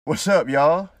What's up,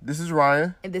 y'all? This is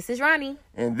Ryan. And this is Ronnie.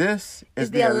 And this is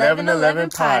the 1111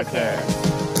 podcast.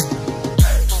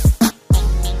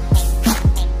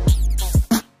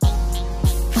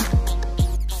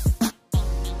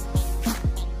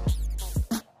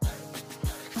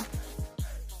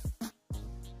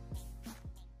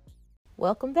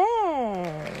 Welcome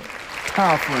back.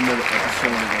 Time for another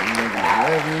episode of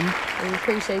 1111. We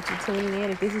appreciate you tuning in.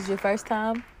 If this is your first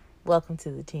time, welcome to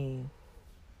the team.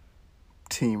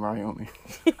 Team Ryan.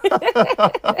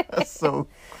 That's so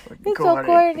It's so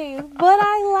corny, but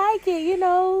I like it. You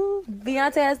know,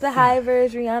 Beyonce has the high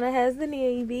version, Rihanna has the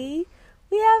navy.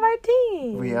 We have our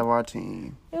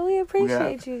team. And we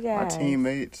appreciate you guys. Our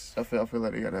teammates. I feel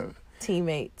like they gotta...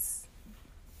 Teammates.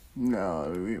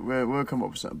 No, we'll come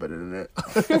up with something better than that.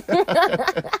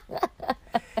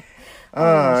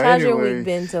 How's your week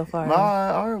been so far?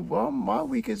 My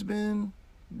week has been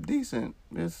decent.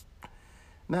 It's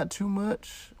not too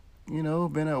much, you know.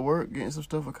 Been at work getting some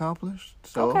stuff accomplished.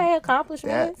 So okay,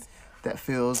 accomplishments. That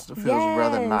feels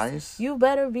rather nice. You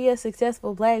better be a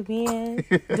successful black man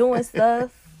doing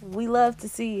stuff. We love to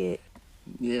see it.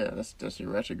 Yeah, that's your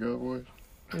ratchet girl voice.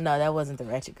 No, that wasn't the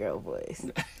ratchet girl voice.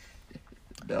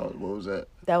 What was that?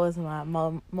 That was my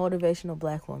motivational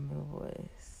black woman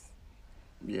voice.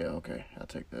 Yeah, okay, I'll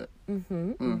take that.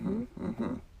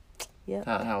 Yep.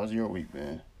 How's your week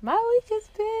been? My week has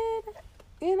been,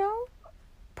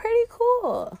 pretty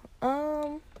cool.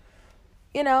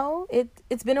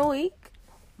 It's been a week.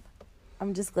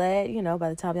 I'm just glad, by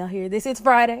the time y'all hear this, it's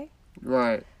Friday.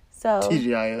 Right. So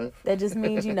TGIF. That just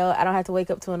means, I don't have to wake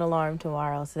up to an alarm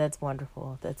tomorrow. So that's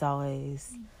wonderful. That's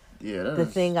always the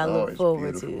thing I look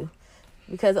forward to.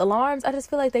 Because alarms, I just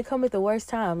feel like they come at the worst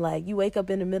time. Like, you wake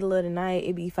up in the middle of the night,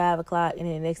 it be 5 o'clock, and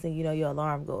then the next thing you know, your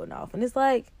alarm going off. And it's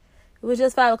like, it was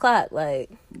just 5 o'clock.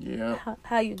 Like, yeah.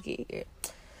 How you get here?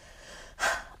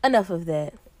 Enough of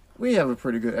that. We have a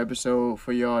pretty good episode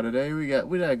for y'all today. We got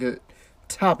a good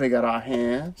topic at our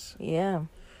hands. Yeah.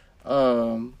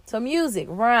 So music,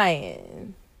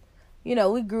 Ryan.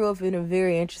 We grew up in a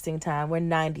very interesting time. We're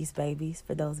 90s babies,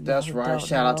 for those of you who don't know.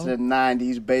 Shout out to the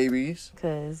 90s babies.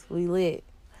 Because we lit.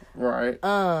 Right.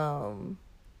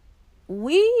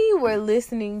 We were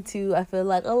listening to, I feel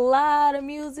like, a lot of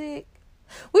music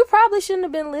we probably shouldn't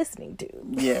have been listening to.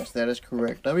 Yes, that is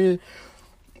correct. I mean,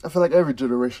 I feel like every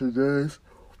generation does.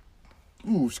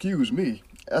 Ooh, excuse me.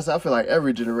 I feel like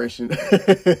every generation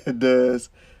does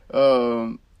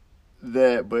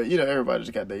that. But, everybody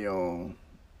just got their own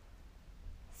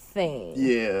thing.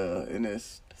 Yeah, and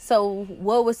it's... So,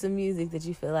 what was some music that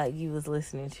you feel like you was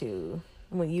listening to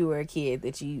when you were a kid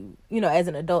that you, as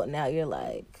an adult now, you're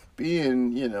like...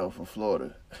 Being, from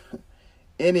Florida,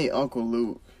 any Uncle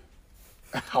Luke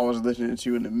I was listening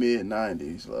to in the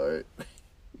mid-90s, like...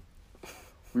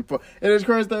 And it's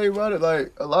crazy thing about it,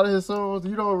 like, a lot of his songs,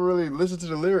 you don't really listen to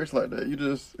the lyrics like that. You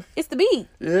just... It's the beat.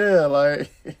 Yeah, like...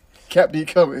 Cap D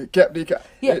coming.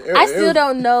 Yeah, I still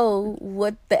don't know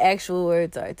what the actual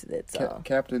words are to that song.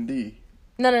 Captain D.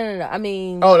 No. I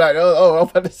mean... Oh, I was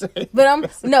about to say. But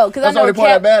no, because I know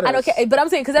Cap... I know Cap, but I'm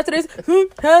saying, because after this...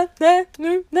 Yeah,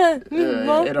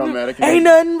 it don't matter. Ain't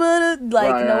nothing but a...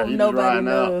 Like, right, nobody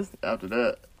knows. After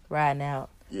that. Riding out.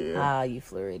 Yeah. Ah, you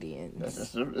Floridians.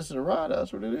 This is a ride.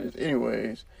 That's what it is.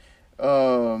 Anyways.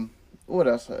 What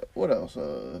else?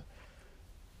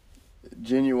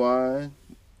 Genuine.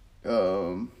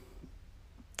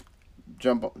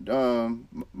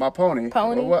 My Pony.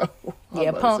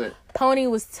 Pony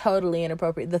was totally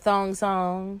inappropriate. The thong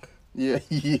song. Yeah.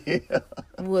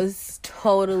 Was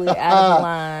totally out of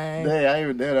line. I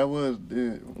even there. That was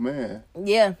man.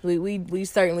 Yeah, we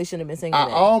certainly shouldn't have been singing that.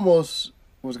 I almost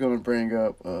was gonna bring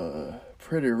up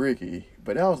Pretty Ricky,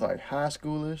 but that was like high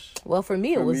schoolish. Well, for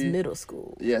me, it was middle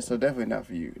school. Yeah, so definitely not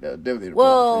for you. That definitely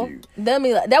for you.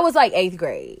 That was like 8th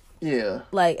grade. Yeah,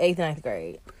 like 8th, 9th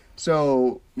grade.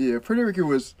 So yeah, Pretty Ricky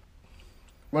was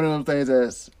one of those things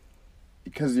that's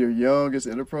because you're young, it's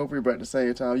inappropriate, but at the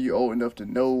same time, you old enough to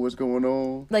know what's going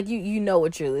on. Like you know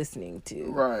what you're listening to,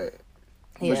 right?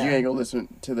 Yeah. But you ain't gonna listen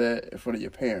to that in front of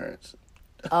your parents.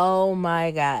 Oh my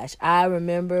gosh. I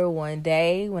remember one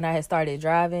day when I had started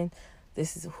driving,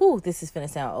 this is finna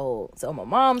sound old. So my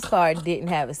mom's car didn't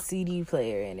have a CD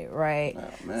player in it, right?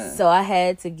 Oh, man. So I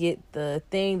had to get the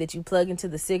thing that you plug into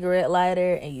the cigarette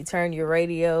lighter and you turn your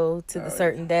radio to the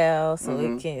certain dial so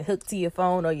it can hook to your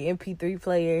phone or your MP3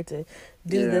 player to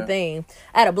do the thing.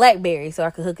 I had a BlackBerry so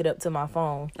I could hook it up to my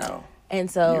phone. Oh.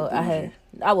 And so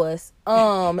I was.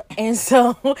 And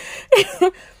so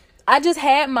I just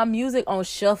had my music on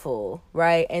shuffle,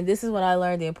 right? And this is when I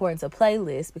learned the importance of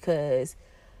playlists, because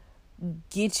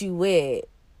Get You Wet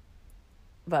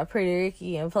by Pretty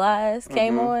Ricky and Plies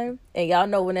came on, and y'all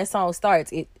know when that song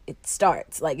starts, it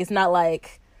starts. Like, it's not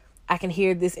like I can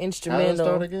hear this instrumental. How does it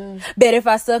start again? Bet if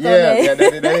I suck on that. Yeah,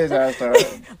 that is how it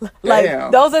starts.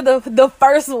 Like, those are the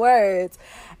first words.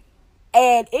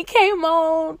 And it came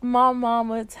on, my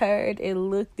mama turned and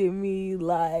looked at me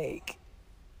like,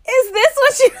 is this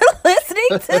what you're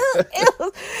listening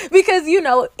to? Because, you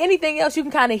know, anything else you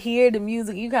can kind of hear the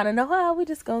music, you kind of know, oh, we're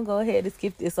just gonna go ahead and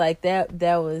skip this. Like, that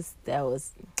was an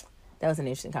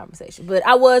interesting conversation. But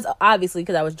I was, obviously,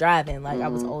 because I was driving, like, I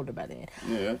was older by then.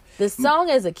 Yeah. The song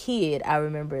as a kid, I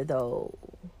remember, though,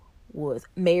 was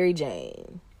Mary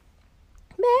Jane.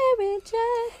 Mary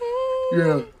Jane.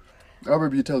 Yeah. I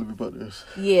remember you telling me about this.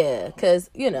 Yeah,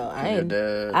 because, you know, I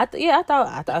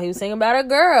thought he was singing about a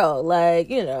girl. Like,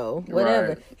 you know, whatever.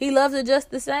 Right. He loves it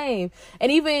just the same.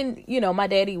 And even, you know, my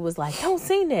daddy was like, don't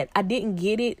sing that. I didn't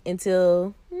get it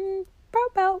until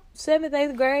about 7th,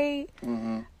 8th grade.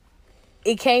 Mm-hmm.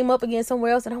 It came up again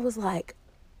somewhere else, and I was like,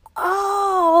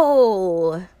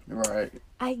 oh. Right.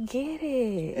 I get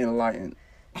it. Enlightened.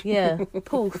 Yeah.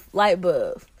 Poof. Light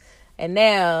bulb. And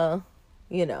now,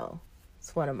 you know,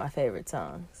 it's one of my favorite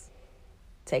songs.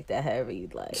 Take that however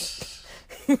you'd like.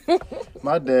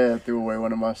 My dad threw away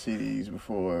one of my CDs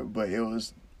before, but it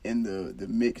was in the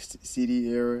mixed CD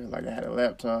era. Like, I had a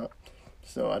laptop,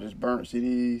 so I just burnt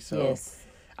CDs. So yes.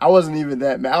 I wasn't even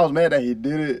that mad. I was mad that he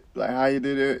did it, like how he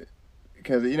did it,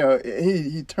 because, you know,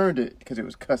 he turned it because it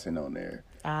was cussing on there.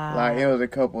 Like, it was a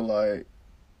couple, like,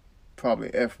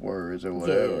 probably F words or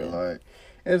whatever. Yeah. Like,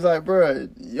 it's like, bro,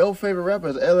 your favorite rapper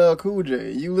is LL Cool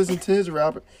J. You listen to his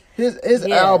rapper, his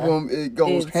album, it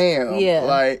goes ham. Yeah,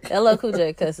 like LL Cool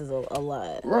J cusses a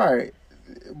lot. Right,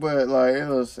 but like it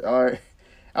was, I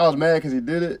was mad because he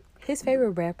did it. His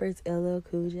favorite rapper is LL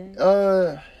Cool J.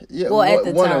 Yeah. Well, at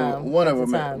the time, one of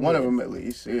them at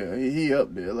least. Yeah, he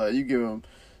up there. Like, you give him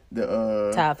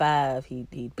the top 5. He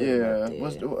yeah.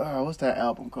 What's that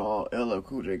album called? LL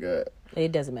Cool J got.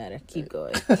 It doesn't matter. Keep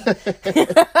going.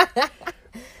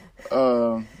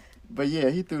 But yeah,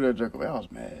 he threw that joke away. I was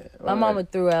mad. My mama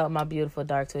threw out My Beautiful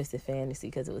Dark Twisted Fantasy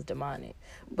because it was demonic.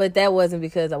 But that wasn't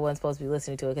because I wasn't supposed to be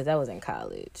listening to it, because I was in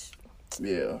college.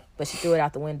 Yeah. But she threw it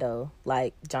out the window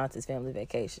like Johnson's Family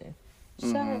Vacation.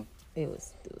 So it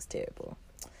was terrible.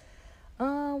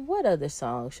 What other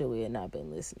song should we have not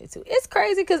been listening to? It's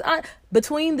crazy because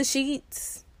Between the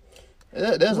Sheets.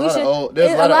 There's a lot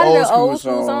of old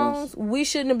school songs. We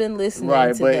shouldn't have been listening to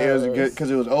right, but it was good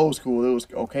because it was old school. It was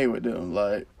okay with them.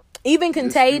 Like, even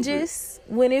Contagious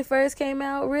when it first came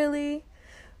out, really.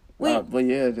 But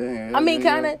yeah, dang. I mean,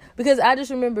 kind of, because I just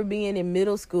remember being in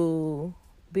middle school,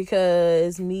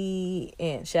 because me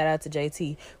and shout out to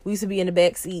JT, we used to be in the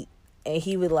back seat and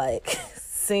he would like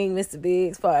sing Mr.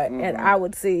 Big's part and I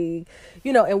would sing,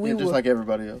 you know, and we just like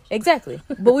everybody else. Exactly.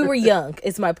 But we were young,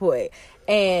 it's my point.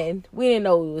 And we didn't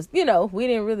know we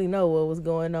didn't really know what was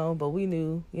going on, but we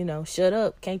knew, you know, shut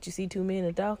up, can't you see two men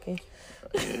are talking?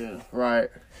 Yeah, right.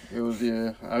 It was,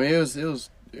 yeah. I mean, it was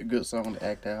a good song to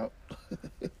act out.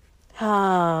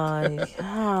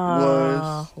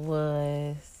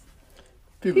 Was.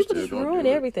 People just ruin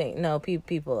everything. No,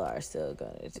 people are still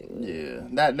gonna do it. Yeah,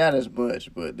 not as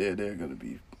much, but they're gonna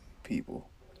be people.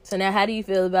 So now, how do you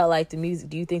feel about like the music?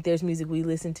 Do you think there's music we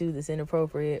listen to that's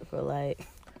inappropriate for like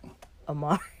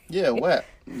Amari? Yeah, WAP.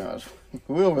 No,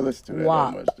 we don't listen to that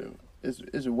that much, dude.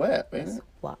 It's WAP, ain't it?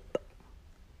 WAP.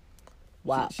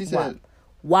 WAP. She said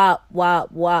WAP.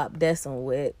 That's on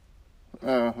wet.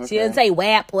 Okay. She doesn't say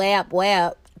WAP.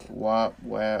 WAP.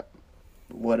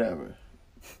 Whatever.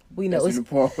 We know it's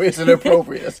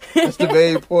inappropriate. That's the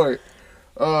main point.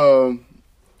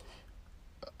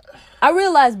 I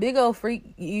realized Big Ol'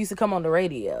 Freak used to come on the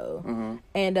radio,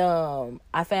 and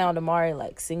I found Amari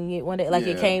like singing it one day. Like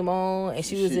it came on, and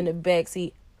she was in the back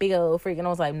seat. Big Ol' Freak, and I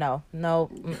was like, no,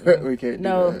 we can't.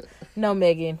 No, do that. No,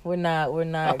 Megan, we're not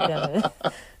gonna.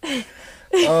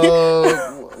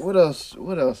 What else?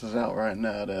 What else is out right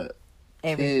now that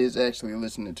kids actually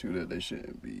listening to that they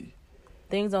shouldn't be?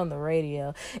 Things on the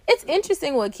radio. It's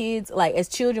interesting what kids, like, as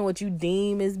children, what you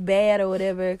deem is bad or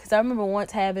whatever. Because I remember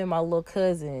once having my little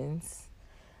cousins,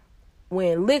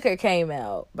 when Liquor came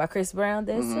out by Chris Brown,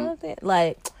 there's something,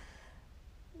 like,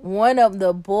 one of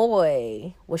the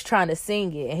boy was trying to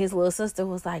sing it, and his little sister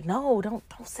was like, no, don't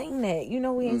sing that. You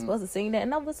know we ain't supposed to sing that.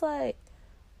 And I was like,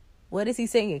 what is he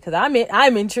singing? Because I'm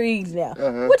intrigued now.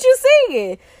 What you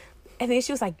singing? And then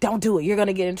she was like, don't do it. You're going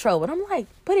to get in trouble. And I'm like,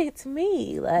 but it's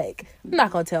me. Like, I'm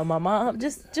not going to tell my mom.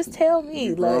 Just tell me.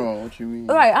 You like, grown. What you mean?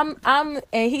 Right. I'm,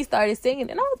 and he started singing.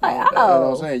 And I was like, oh. That's what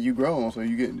I'm saying. You grown. So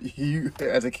you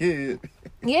as a kid.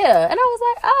 Yeah, and I was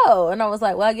like, oh, and I was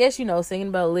like, well, I guess singing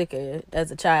about liquor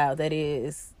as a child, that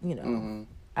is,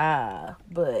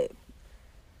 but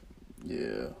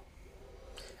yeah,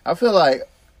 I feel like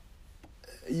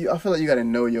you gotta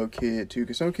know your kid too,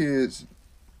 because some kids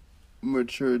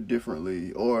mature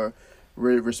differently or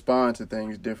respond to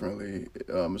things differently,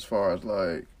 as far as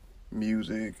like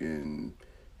music and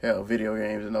video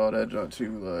games and all that junk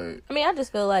too. Like, I mean, I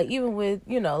just feel like even with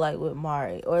like with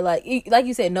Mari, or like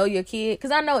you said, know your kid,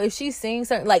 because I know if she sings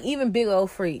certain, like even Big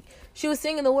Old Freak, she was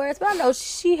singing the words, but I know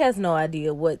she has no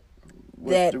idea what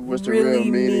what's the really real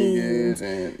meaning means.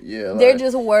 And like, they're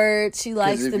just words she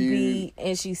likes to beat,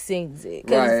 and she sings it.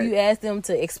 Because if you ask them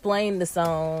to explain the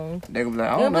song, they'll be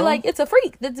like, be like, it's a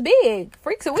freak that's big.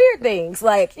 Freaks are weird things,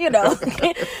 like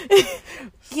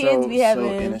kids be having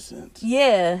so innocent.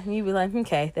 Yeah, you be like,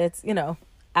 okay, that's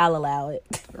I'll allow it.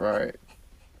 Right.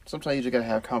 Sometimes you just gotta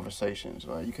have conversations.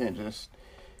 Like, you can't just.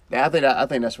 I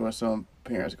think that's where some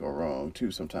parents go wrong too.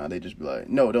 Sometimes they just be like,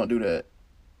 no, don't do that.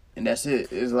 And that's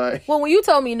it. It's like... Well, when you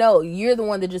told me no, you're the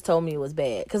one that just told me it was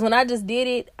bad. Because when I just did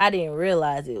it, I didn't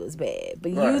realize it was bad.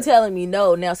 But you telling me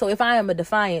no now. So if I am a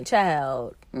defiant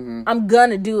child, I'm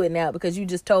going to do it now because you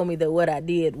just told me that what I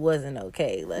did wasn't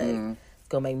okay. Like, it's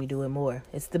going to make me do it more.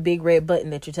 It's the big red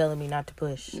button that you're telling me not to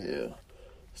push. Yeah.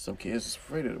 Some kids is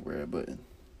afraid of the red button.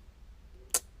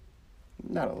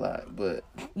 Not a lot, but...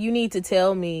 You need to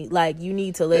tell me, like, you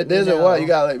need to let me know. There's a what, you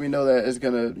gotta let me know that it's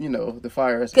gonna, the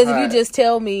fire is hot. Because if you just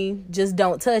tell me, just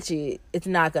don't touch it, it's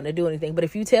not gonna do anything. But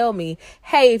if you tell me,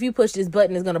 hey, if you push this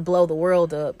button, it's gonna blow the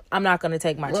world up, I'm not gonna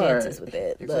take my chances with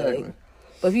that. Exactly. Like,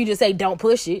 but if you just say, don't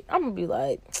push it, I'm gonna be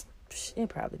like, it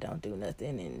probably don't do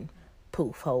nothing, and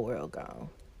poof, whole world gone.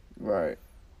 Right.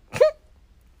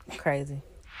 Crazy.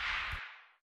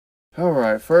 All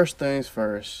right, first things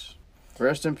first.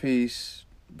 Rest in peace,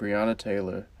 Breonna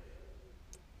Taylor,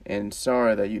 and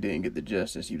sorry that you didn't get the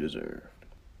justice you deserved.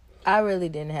 I really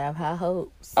didn't have high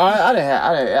hopes.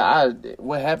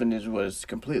 What happened was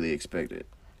completely expected.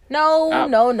 No.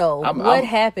 What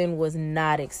happened was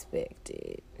not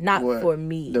expected. Not for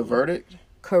me. The verdict?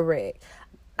 Correct.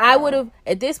 I would have,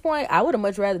 at this point,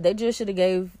 much rather, they just should have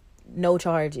gave no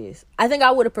charges. I think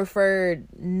I would have preferred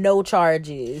no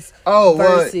charges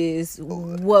versus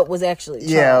what was actually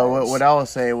charged. Yeah, what I was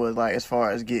saying was, like, as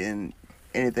far as getting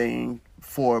anything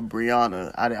for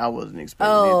Breonna, I wasn't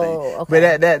expecting anything. Okay.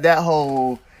 But that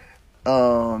whole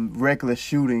reckless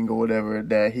shooting or whatever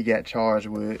that he got charged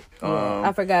with.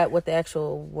 I forgot what the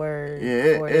actual word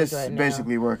it's right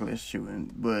basically now. Reckless shooting,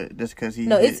 but just because he...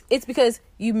 No, it's because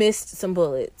you missed some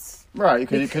bullets. Right,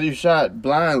 because you shot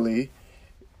blindly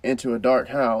into a dark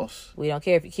house. We don't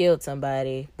care if you killed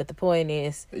somebody, but the point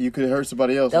is, you could hurt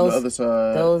somebody else on the other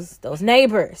side. Those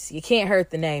neighbors, you can't hurt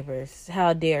the neighbors.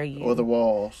 How dare you? Or the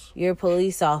walls. You're a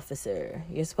police officer.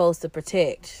 You're supposed to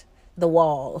protect the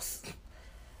walls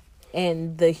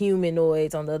and the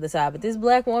humanoids on the other side. But this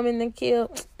black woman that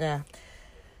killed, nah.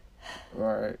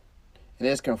 Right. And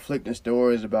there's conflicting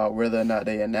stories about whether or not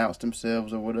they announced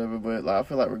themselves or whatever. But like, I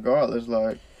feel like regardless,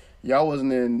 like, y'all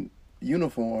wasn't in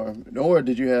uniform, nor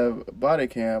did you have body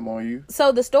cam on you.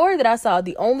 So the story that I saw,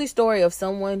 the only story of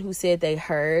someone who said they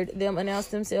heard them announce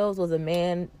themselves was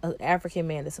an African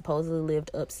man that supposedly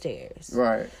lived upstairs.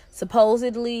 Right.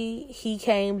 Supposedly he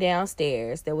came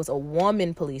downstairs. There was a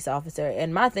woman police officer,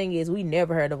 and my thing is, we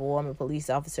never heard of a woman police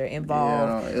officer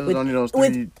involved it was only those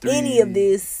three, any of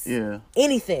this,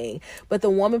 anything. But the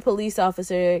woman police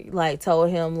officer told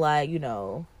him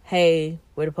hey,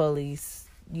 we're the police.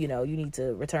 You need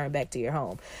to return back to your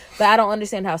home. But I don't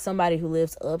understand how somebody who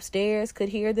lives upstairs could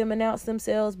hear them announce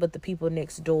themselves, but the people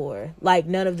next door,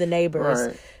 none of the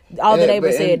neighbors, the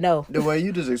neighbors said no. The way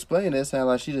you just explained it sounds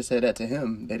like she just said that to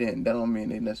him. That don't mean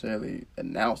they necessarily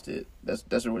announced it.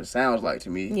 That's what it sounds like to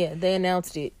me. Yeah, they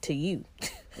announced it to you.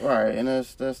 Right, and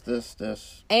that's.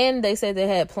 And they said they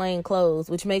had plain clothes,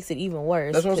 which makes it even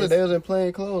worse. That's what I'm saying. They was in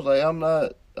plain clothes.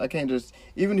 I can't just,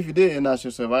 even if you did announce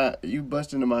yourself, you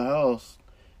bust into my house.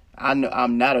 I know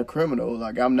I'm not a criminal.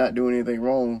 I'm not doing anything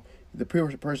wrong. The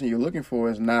person you're looking for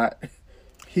is not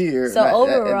here. So not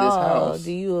overall, at this house.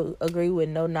 Do you agree with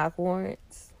no knock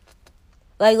warrants?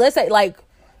 Let's say,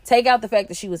 take out the fact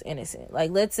that she was innocent.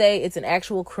 Let's say it's an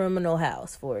actual criminal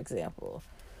house, for example.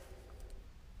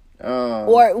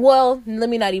 Let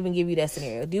me not even give you that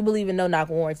scenario. Do you believe in no knock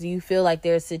warrants? Do you feel like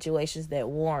there are situations that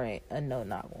warrant a no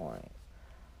knock warrant?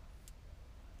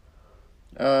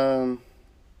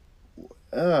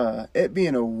 It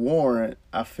being a warrant,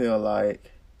 I feel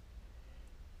like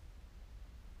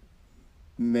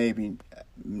maybe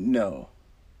no,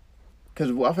 because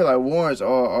I feel like warrants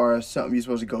are something you're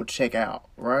supposed to go check out,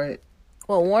 right?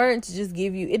 Well, warrants just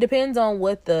give you. It depends on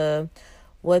what the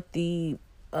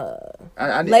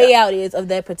layout is of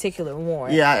that particular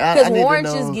warrant. Yeah, because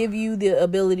warrants just give you the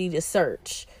ability to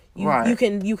search. Right.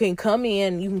 You can come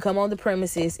in, you can come on the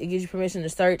premises. It gives you permission to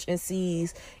search and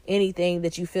seize anything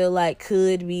that you feel like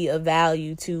could be of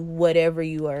value to whatever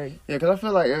you are. Yeah, because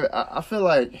I feel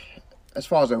like as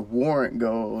far as a warrant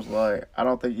goes, like I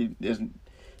don't think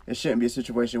it shouldn't be a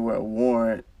situation where a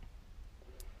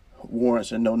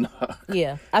warrants a no knock.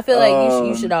 Yeah, I feel like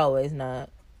you should always knock.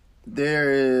 There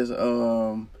is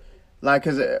like,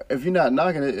 because if you're not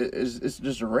knocking, it's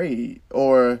just a raid,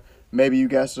 or maybe you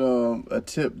got a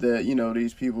tip that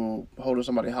these people holding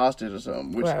somebody hostage or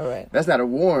something. Which right. That's not a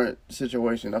warrant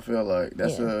situation. I feel like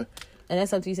that's and that's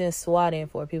something you send SWAT in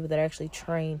for, people that are actually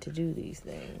trained to do these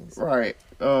things. Right.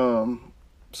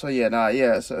 So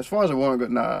yeah. So as far as a warrant goes,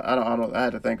 I don't. I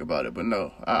had to think about it, but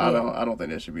no, I don't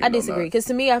think that should be. I disagree, because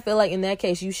to me, I feel like in that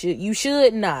case, you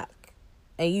should knock,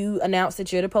 and you announce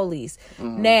that you're the police.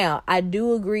 Mm-hmm. Now, I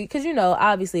do agree, because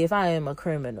obviously, if I am a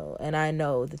criminal and I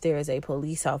know that there is a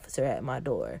police officer at my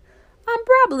door, I'm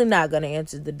probably not going to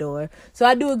answer the door. So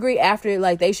I do agree, after,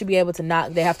 like, they should be able to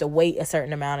knock. They have to wait a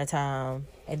certain amount of time.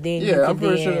 And then I'm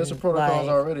pretty sure there's a protocols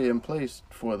already in place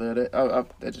for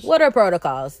that. What are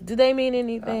protocols? Do they mean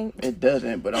anything? It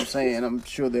doesn't, but I'm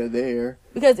sure they're there.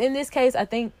 Because in this case, I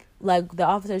think, like, the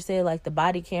officer said, like, the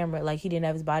body camera, like, he didn't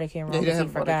have his body camera on because he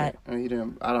forgot. He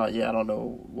didn't. I don't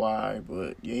know why,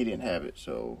 but he didn't have it.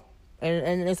 So.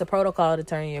 And it's a protocol to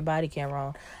turn your body camera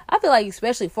on. I feel like,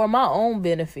 especially for my own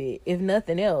benefit, if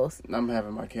nothing else, I'm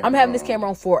having this camera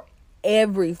on for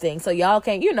everything, so y'all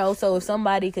can't, so if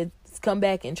somebody could come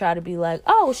back and try to be like,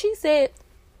 oh, she said,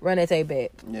 run that tape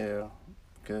back. Yeah,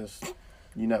 because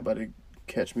you're not about to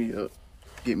catch me up,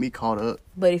 get me caught up.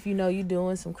 But if you're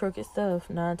doing some crooked stuff,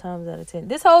 9 times out of 10,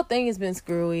 this whole thing has been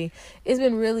screwy. It's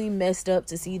been really messed up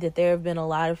to see that there have been a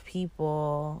lot of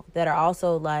people that are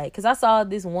also like, because I saw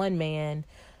this one man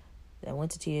that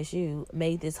went to TSU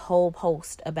made this whole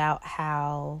post about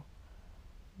how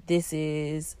this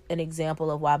is an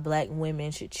example of why black women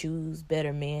should choose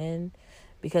better men.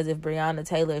 Because if Breonna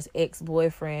Taylor's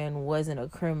ex-boyfriend wasn't a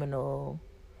criminal,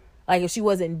 like if she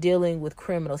wasn't dealing with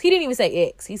criminals, he didn't even say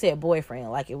ex, he said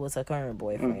boyfriend, like it was her current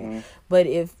boyfriend. Mm-hmm. But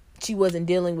if she wasn't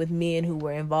dealing with men who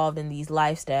were involved in these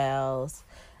lifestyles,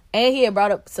 and he had brought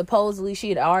up supposedly she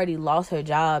had already lost her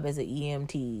job as an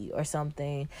EMT or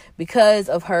something because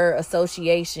of her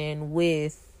association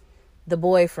with the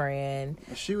boyfriend.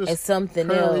 She was as something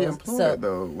currently else. Employed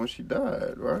though when she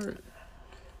died, right?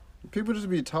 People just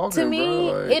be talking. To me,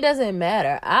 bro, like, it doesn't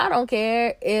matter. I don't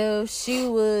care if she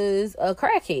was a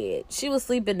crackhead. She was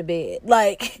sleeping in the bed.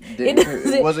 Like,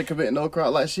 wasn't committing no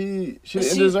crime. Like she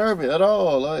didn't deserve it at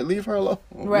all. Like, leave her alone.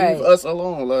 Right. Leave us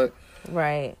alone. Like,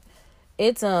 right.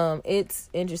 It's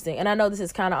interesting, and I know this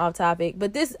is kind of off topic,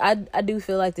 but this I do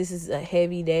feel like this is a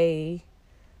heavy day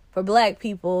for black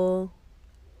people,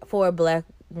 for a black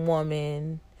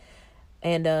woman,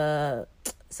 and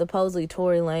supposedly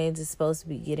Tory Lanez is supposed to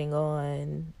be getting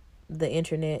on the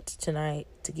internet tonight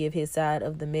to give his side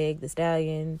of the Meg Thee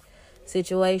Stallion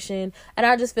situation. And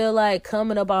I just feel like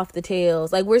coming up off the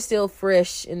tails, like we're still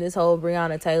fresh in this whole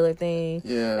Breonna Taylor thing.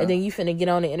 Yeah. And then you finna get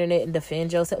on the internet and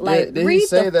defend yourself. Like, read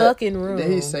the fucking room. Did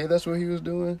he say that's what he was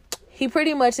doing? He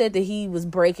pretty much said that he was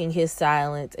breaking his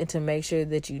silence and to make sure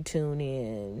that you tune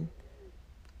in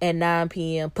at 9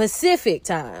 p.m. Pacific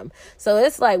time. So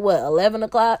it's like, what, 11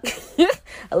 o'clock?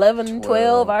 11,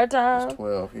 12 our time? It's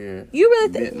 12 here. You really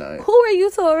midnight. Who are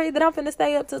you, Tori, that I'm finna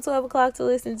stay up till 12 o'clock to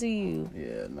listen to you?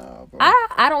 Yeah, nah, bro.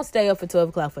 I don't stay up for 12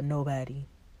 o'clock for nobody.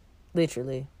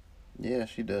 Literally. Yeah,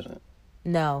 she doesn't.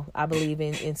 No, I believe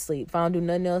in sleep. If I don't do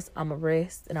nothing else, I'ma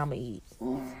rest and I'ma eat.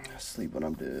 I sleep when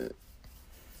I'm dead.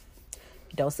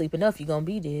 Don't sleep enough, you're gonna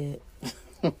be dead.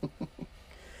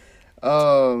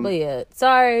 But yeah,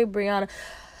 sorry, Breonna.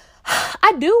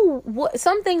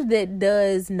 Something that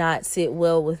does not sit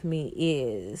well with me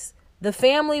is the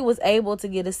family was able to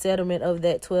get a settlement of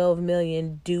that $12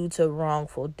 million due to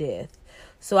wrongful death.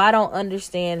 So I don't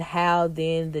understand how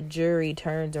then the jury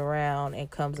turns around and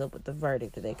comes up with the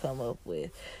verdict that they come up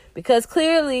with. Because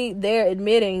clearly they're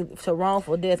admitting to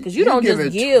wrongful death. Because you don't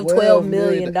just give $12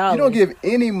 million. You don't give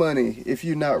any money if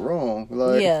you're not wrong.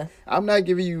 Like, yeah. I'm not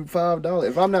giving you $5.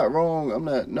 If I'm not wrong, I'm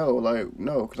not, no,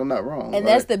 because I'm not wrong. And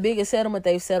that's the biggest settlement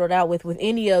they've settled out with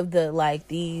any of the, like,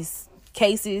 these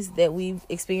cases that we've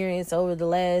experienced over the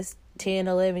last 10,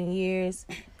 11 years.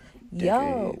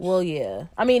 Yo, well, yeah.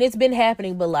 I mean, it's been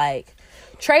happening, but, like,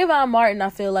 Trayvon Martin, I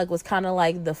feel like, was kind of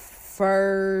like the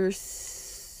first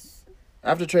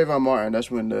After Trayvon Martin,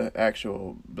 that's when the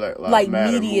actual Black Lives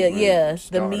Matter media,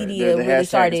 the media the really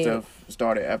stuff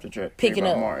started after picking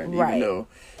Trayvon up, Martin. right? Even though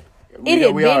it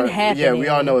had been happening. Yeah, we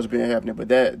all know it's been happening, but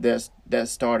that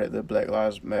started the Black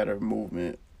Lives Matter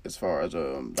movement as far as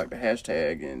like the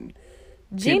hashtag and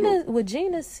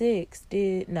Gina 6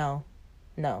 did no,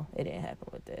 it didn't happen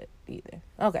with that either.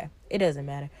 Okay, it doesn't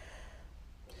matter.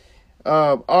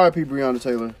 R.I.P. Breonna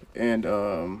Taylor, and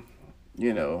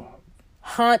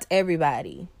haunt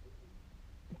everybody.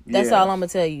 That's all I'm gonna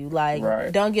tell you.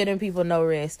 Like, Don't give them people no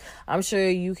rest. I'm sure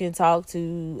you can talk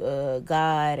to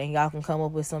God, and y'all can come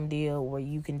up with some deal where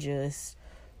you can just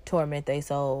torment their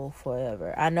soul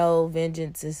forever. I know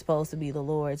vengeance is supposed to be the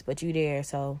Lord's, but you there,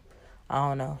 so I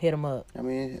don't know. Hit them up. I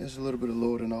mean, there's a little bit of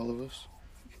Lord in all of us.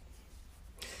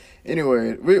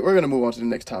 Anyway, we're gonna move on to the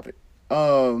next topic.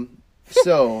 So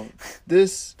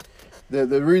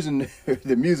the reason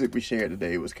the music we shared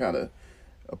today was kind of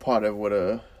a part of what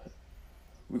we're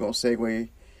gonna segue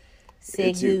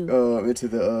into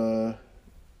the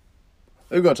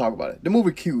we're gonna talk about it. The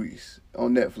movie Cuties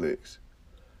on Netflix.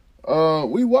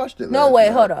 We watched it.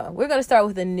 Hold on. We're gonna start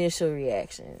with initial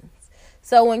reactions.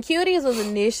 So when Cuties was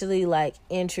initially like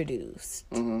introduced,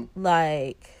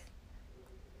 like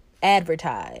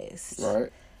advertised,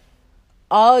 right?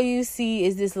 All you see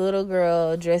is this little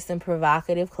girl dressed in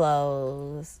provocative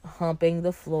clothes, humping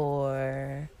the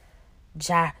floor,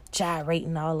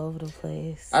 gyrating all over the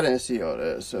place. I didn't see all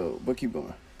that, but keep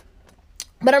going.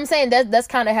 But I'm saying that's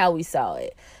kind of how we saw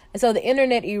it. And so the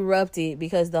internet erupted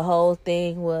because the whole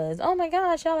thing was, oh my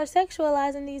gosh, y'all are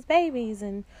sexualizing these babies,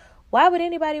 and why would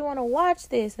anybody want to watch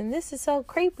this? And this is so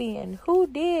creepy, and who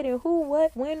did, and who,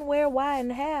 what, when, where, why,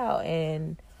 and how.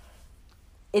 And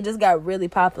it just got really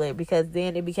popular because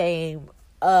then it became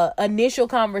a initial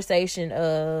conversation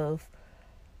of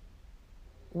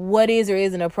what is or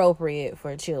isn't appropriate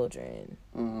for children.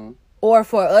 Mm-hmm. Or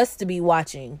for us to be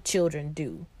watching children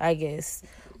do, I guess,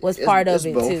 was part of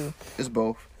it, too. It's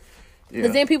both.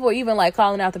 Because then people were even, like,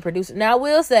 calling out the producer. Now, I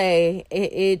will say,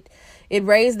 it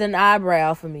raised an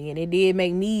eyebrow for me, and it did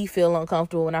make me feel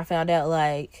uncomfortable when I found out,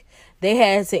 like, they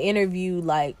had to interview,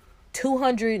 like,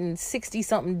 260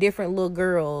 something different little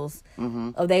girls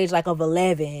of the age like of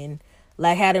 11,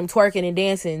 like had them twerking and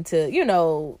dancing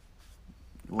to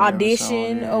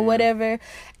audition or whatever,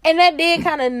 and that did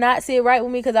kind of not sit right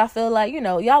with me because I feel like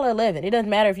y'all are 11. It doesn't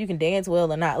matter if you can dance well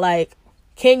or not. Like,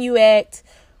 can you act?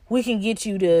 We can get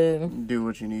you to do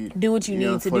what you need. Do what you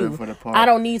need to do. I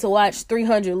don't need to watch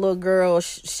 300 little girls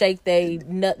shake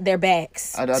their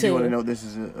backs. I do want to know this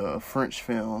is a French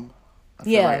film.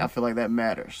 I feel like that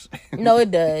matters. No, it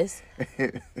does.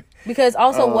 Because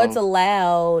also what's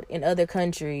allowed in other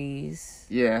countries.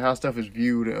 Yeah, how stuff is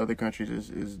viewed in other countries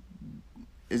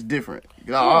is different.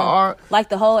 Yeah. Like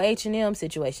the whole H&M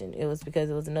situation. It was because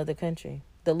it was another country.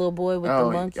 The little boy with the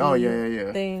monkey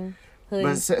thing. Hoodie.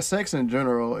 But sex in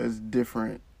general is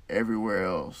different everywhere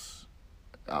else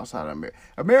outside of America.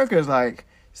 America is like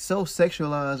so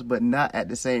sexualized, but not at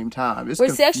the same time. We're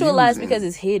sexualized because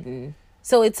it's hidden.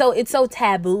 So it's so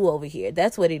taboo over here.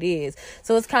 That's what it is.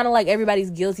 So it's kind of like everybody's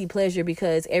guilty pleasure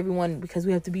because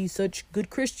we have to be such good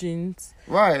Christians.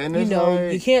 Right. And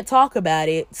you can't talk about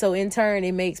it. So in turn,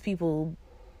 it makes people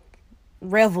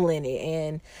revel in it.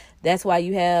 And that's why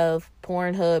you have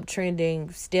Pornhub trending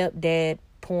stepdad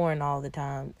porn all the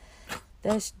time.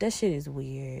 That shit is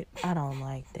weird. I don't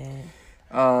like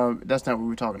that. That's not what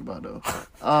we're talking about, though.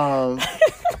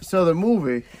 So the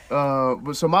movie,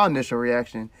 so my initial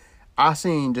reaction, I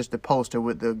seen just the poster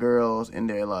with the girls in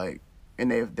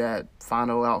that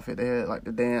final outfit they had, like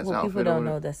the dance outfit. People don't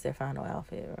know that's their final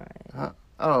outfit, right? Huh?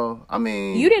 Oh, I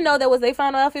mean, you didn't know that was their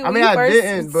final outfit when I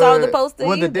didn't, saw the poster.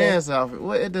 With the dance outfit,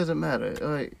 it doesn't matter.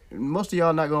 Like, most of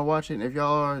y'all not gonna watch it. And if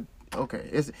y'all are, okay,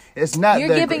 it's not. You're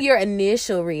giving your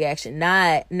initial reaction,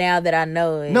 not now that I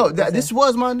know it. No, this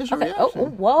was my initial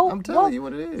reaction. Whoa! I'm telling you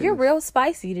what it is. You're real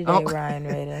spicy today, Ryan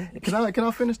Rader. Can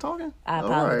I finish talking? I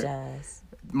apologize.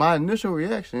 My initial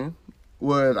reaction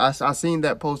was I seen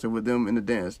that poster with them in the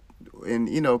dance, and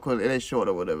because they short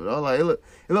or whatever. I was like, it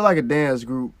looked like a dance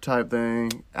group type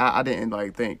thing. I didn't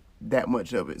like think that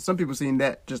much of it. Some people seen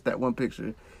that one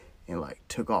picture and like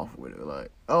took off with it,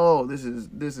 like, oh, this is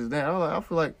that. I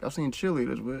feel like I've seen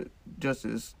cheerleaders with just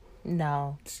as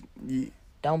no. Yeah.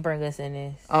 Don't bring us in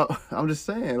this. I'm just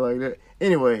saying like that.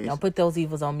 Anyways, don't put those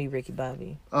evils on me, Ricky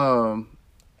Bobby.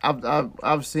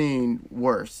 I've seen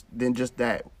worse than just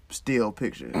that still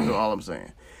picture. Is all I'm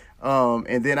saying.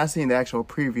 And then I seen the actual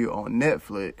preview on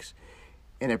Netflix,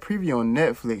 and the preview on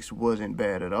Netflix wasn't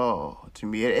bad at all to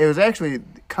me. It was actually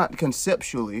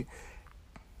conceptually,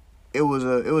 it was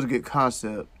a good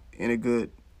concept and a good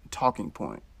talking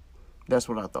point. That's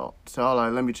what I thought. So I was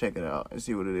like, let me check it out and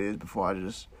see what it is before I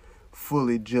just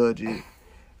fully judge it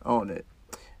on it.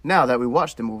 Now that we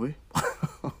watched the movie,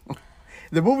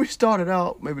 the movie started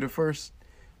out, maybe the first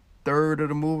third of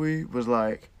the movie was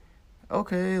like,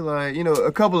 okay, like, you know,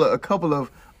 a couple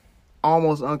of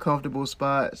almost uncomfortable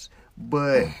spots,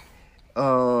 but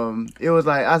it was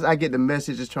like I get the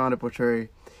message it's trying to portray,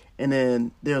 and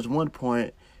then there's one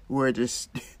point where it just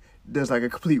there's like a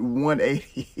complete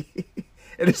 180,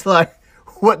 and it's like,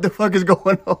 what the fuck is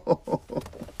going on?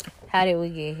 How did we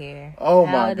get here? Oh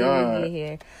my God! How did we get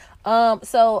here?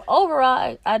 So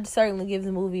overall, I'd certainly give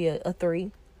the movie a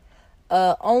 3.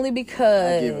 Only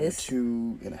because I give it a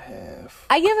 2.5.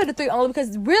 I give it a 3 only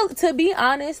because, to be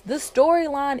honest, the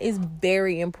storyline is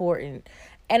very important,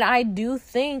 and I do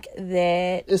think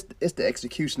that it's the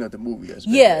execution of the movie that's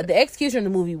bad. Yeah, the execution of the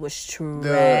movie was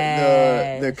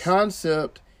trash. The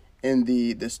concept and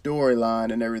the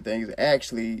storyline and everything is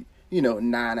actually, you know,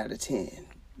 9 out of 10.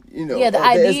 You know, yeah, the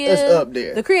idea, it's up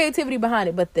there. The creativity behind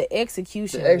it, but the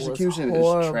execution was is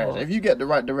trash. If you get the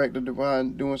right director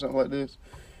doing something like this,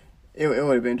 it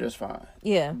would have been just fine.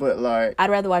 Yeah. But, like, I'd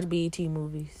rather watch BET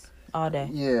movies all day.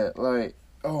 Yeah, like,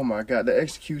 oh my God, the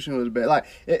execution was bad. Like,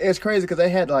 it's crazy because they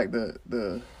had, like,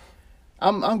 the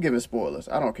I'm giving spoilers.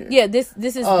 I don't care. Yeah, this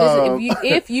is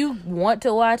if you want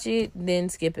to watch it, then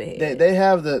skip ahead. They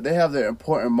have the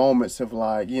important moments of,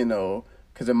 like, you know,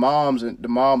 because the mom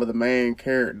of the main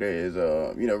character is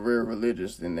you know, very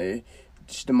religious, and the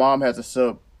mom has a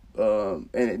sub.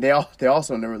 And they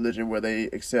also in the religion where they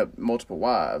accept multiple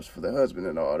wives for the husband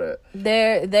and all that.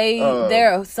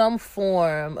 They're some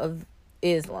form of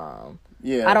Islam.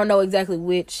 Yeah, I don't know exactly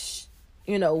which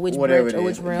branch or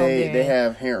which realm they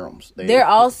have harems. They're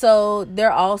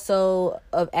also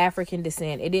of African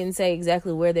descent. It didn't say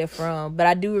exactly where they're from, but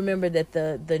I do remember that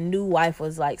the new wife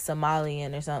was like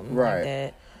Somalian or something like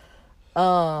that.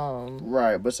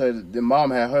 Right, but so the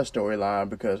mom had her storyline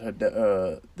because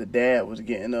the dad was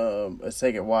getting a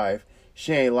second wife.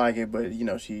 She ain't like it, but, you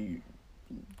know, she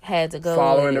had to go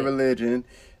following the religion.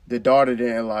 The daughter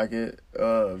didn't like it.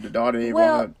 The daughter didn't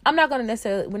want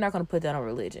to... we're not gonna put that on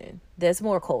religion. That's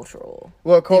more cultural.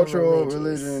 Well, cultural,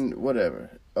 religion, whatever.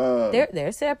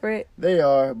 They're separate. They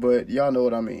are, but y'all know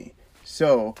what I mean.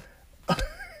 So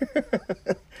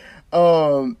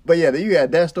but yeah, then you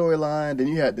had that storyline. Then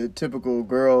you had the typical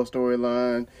girl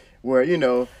storyline where, you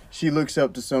know, she looks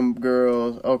up to some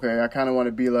girls. Okay, I kind of want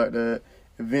to be like that.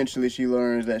 Eventually, she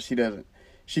learns that she doesn't.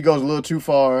 She goes a little too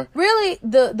far. Really,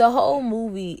 the whole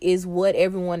movie is what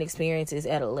everyone experiences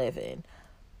at 11.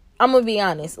 I'm gonna be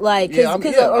honest, like,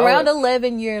 because around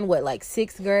 11, you're in what, like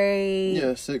 6th grade?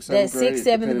 Yeah, 6th, 7th grade. 6th,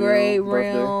 7th grade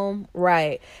realm,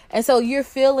 right? And so you're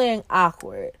feeling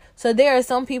awkward. So there are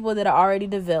some people that are already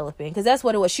developing, because that's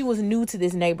what it was. She was new to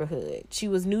this neighborhood. She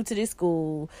was new to this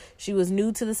school. She was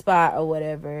new to the spot or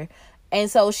whatever. And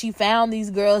so she found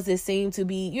these girls that seemed to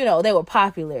be, you know, they were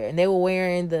popular, and they were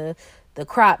wearing the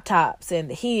crop tops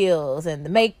and the heels and the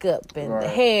makeup and the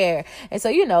hair. And so,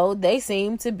 you know, they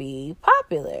seemed to be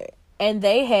popular. And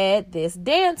they had this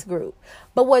dance group.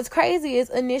 But what's crazy is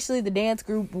initially the dance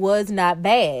group was not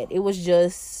bad. It was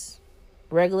just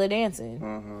regular dancing.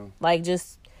 Mm-hmm. Like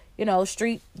just, you know,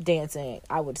 street dancing,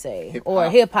 I would say. Hip-hop. Or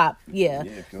hip-hop. Yeah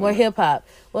more hip-hop.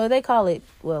 Well, they call it,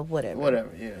 well, whatever.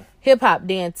 Whatever, yeah. Hip-hop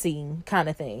dancing kind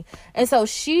of thing. And so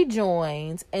she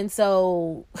joins, and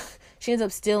so... she ends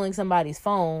up stealing somebody's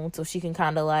phone so she can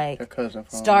kind of like her cousin's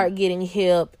phone. Start getting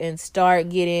hip and start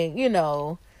getting, you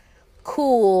know,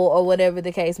 cool or whatever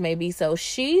the case may be. So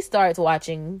she starts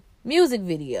watching music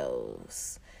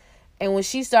videos. And when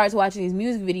she starts watching these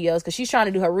music videos, because she's trying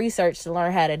to do her research to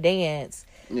learn how to dance,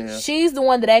 she's the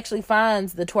one that actually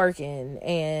finds the twerking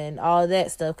and all that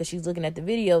stuff because she's looking at the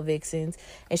video vixens.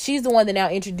 And she's the one that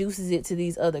now introduces it to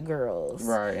these other girls.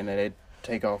 Right, and then they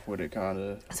take off with it, kind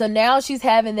of. So now she's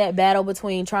having that battle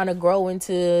between trying to grow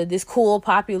into this cool,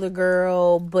 popular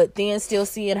girl, but then still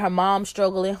seeing her mom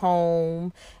struggle at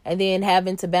home, and then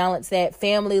having to balance that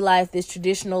family life, this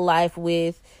traditional life,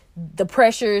 with the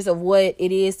pressures of what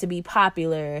it is to be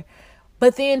popular.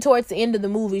 But then towards the end of the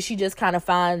movie, she just kind of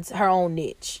finds her own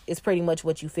niche. It's pretty much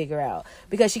what you figure out,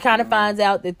 because she kind of finds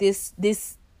out that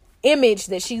this image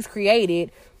that she's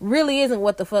created really isn't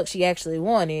what the fuck she actually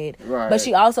wanted. Right. But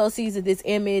she also sees that this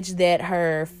image that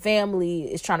her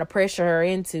family is trying to pressure her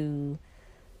into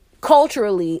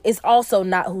culturally is also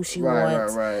not who she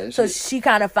wants. Right. So she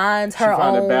kind of finds her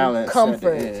own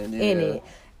comfort in it.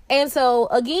 And so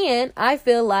again, I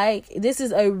feel like this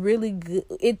is a really good,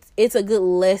 it's a good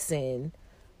lesson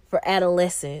for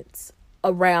adolescents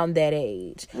around that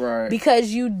age. Right.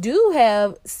 Because you do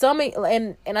have some,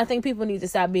 and I think people need to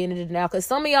stop being in it now, because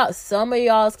some of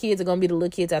y'all's kids are going to be the little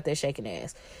kids out there shaking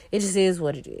ass. It just is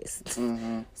what it is.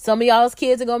 Mm-hmm. Some of y'all's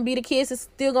kids are going to be the kids that's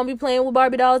still going to be playing with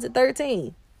Barbie dolls at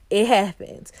 13. It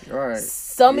happens. Right.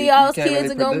 Some of y'all's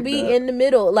kids are going to be in the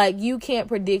middle. Like, you can't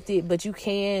predict it, but you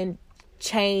can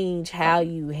change how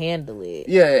you handle it.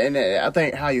 Yeah, and I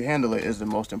think how you handle it is the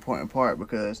most important part,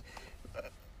 because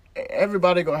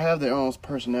everybody gonna have their own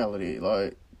personality,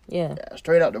 like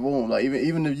straight out the womb. Like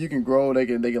even if you can grow, they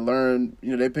can learn.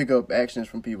 You know, they pick up actions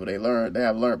from people. They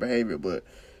have learned behavior, but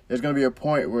there's gonna be a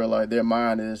point where like their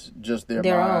mind is just their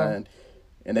mind,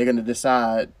 and they're gonna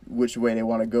decide which way they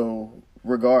want to go,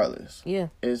 regardless. Yeah,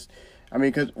 I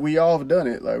mean, because we all have done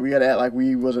it. Like, we gotta act like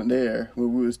we wasn't there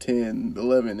when we was 10,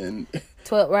 11, and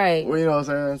 12. Right. Well, you know what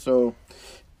I'm saying? So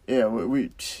yeah,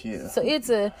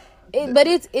 So but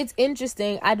it's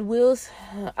interesting. I will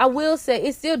say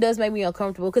it still does make me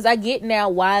uncomfortable, because I get now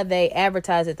why they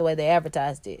advertise it the way they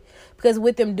advertised it, because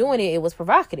with them doing it, it was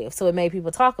provocative, so it made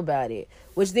people talk about it,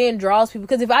 which then draws people.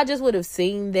 Because if I just would have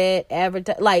seen that if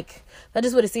I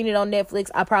just would have seen it on Netflix,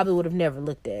 I probably would have never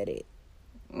looked at it.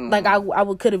 Like I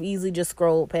could have easily just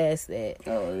scrolled past that.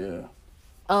 Oh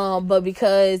yeah. But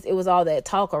because it was all that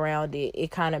talk around it,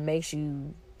 it kind of makes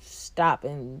you stop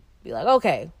and be like,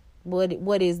 okay,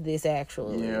 what is this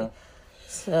actually? Yeah.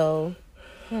 So,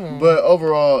 But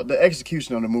overall, the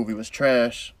execution on the movie was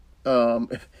trash.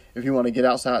 If you want to get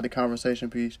outside the conversation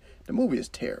piece, the movie is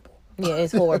terrible. Yeah,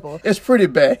 it's horrible. It's pretty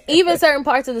bad. Even certain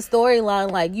parts of the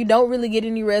storyline, like, you don't really get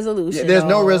any resolution. Yeah, there's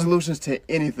no resolutions to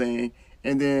anything.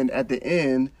 And then at the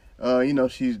end,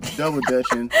 she's double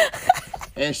dutching,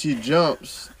 and she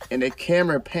jumps, and the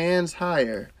camera pans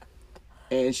higher,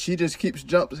 and she just keeps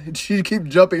jumping. She keeps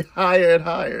jumping higher and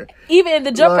higher. Even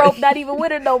the jump rope not even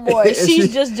with her no more.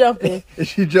 She's just jumping. And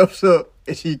she jumps up,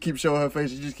 and she keeps showing her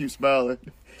face. She just keeps smiling.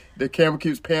 The camera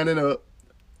keeps panning up.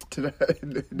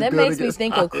 That makes me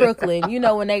think of Crooklyn. You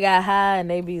know, when they got high and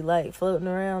they be like floating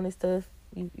around and stuff.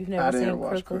 You've never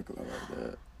seen Crooklyn? Like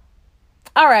that.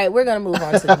 All right, we're gonna move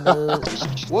on to the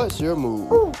mood. What's your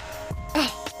mood?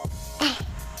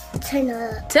 Turn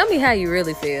up. Tell me how you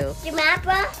really feel. You mad,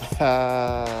 bro?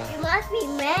 You must be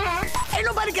mad. Ain't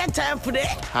nobody got time for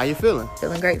that. How you feeling?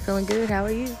 Feeling great, feeling good. How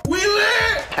are you? We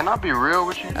lit! Can I be real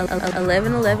with you?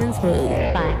 11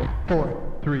 smooth. 5,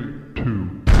 4, 3,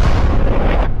 2.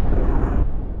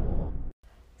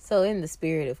 So, in the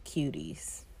spirit of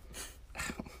cuties.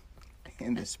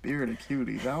 In the spirit of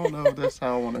cuties. I don't know if that's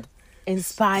how I want to.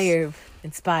 Inspired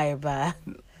by.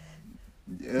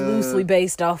 Loosely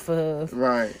based off of.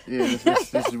 Right. Yeah.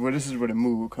 This is where the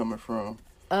mood coming from.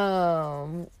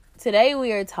 Today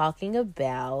we are talking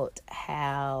about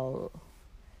how,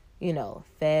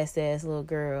 fast ass little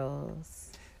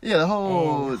girls. Yeah, the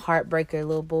whole and heartbreaker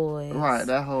little boys. Right.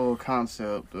 That whole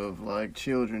concept of like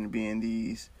children being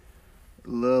these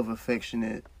love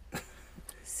affectionate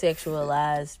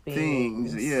sexualized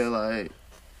things. Yeah, like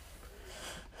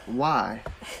why?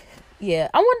 Yeah,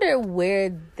 I wonder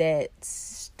where that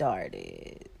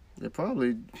started. It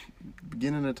probably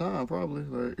beginning of time, probably.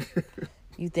 Like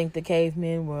you think the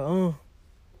cavemen were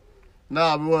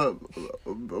Nah,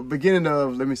 but beginning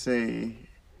of, let me say,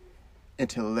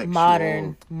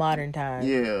 intellectual modern time.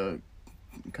 Yeah,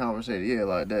 conversation. Yeah,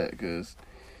 like that, cuz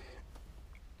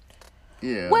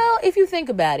yeah. Well, if you think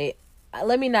about it,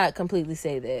 let me not completely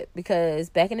say that, because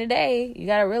back in the day, you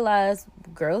gotta realize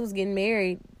girls was getting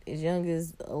married as young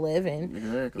as 11.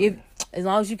 Exactly. As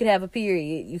long as you could have a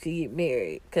period, you could get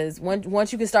married. Because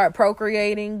once you can start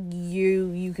procreating,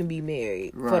 you can be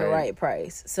married for the right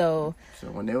price. So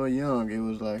when they were young, it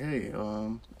was like, hey,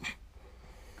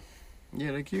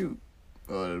 yeah, they're cute.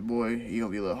 Or the boy, he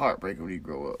gonna be a little heartbreaker when he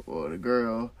grow up. Or the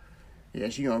girl, yeah,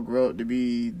 she gonna grow up to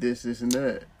be this and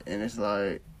that. And it's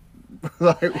like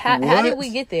how did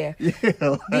we get there?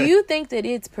 Yeah, do you think that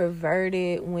it's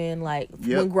perverted when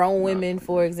when grown women,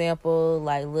 for example,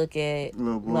 like look at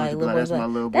little boys, that's my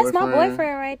little boyfriend. That's my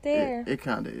boyfriend right there. It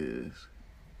kind of is.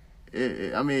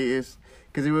 I mean, it's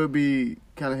because it would be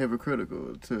kind of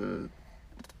hypocritical to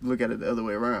look at it the other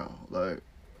way around. Like,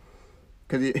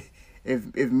 because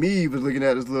if me was looking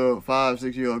at this little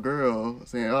 5-6-year-old girl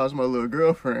saying, "Oh, it's my little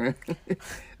girlfriend,"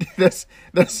 that's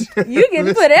you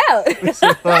getting put out.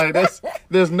 Like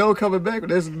there's no coming back.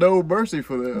 There's no mercy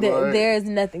for that. There's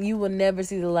nothing. You will never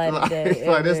see the light of day. It's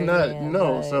like that's not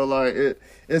no. So like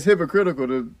it's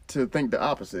hypocritical to think the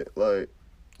opposite. Like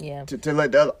yeah, to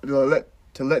let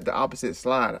the opposite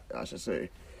slide. I should say.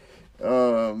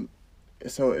 So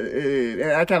and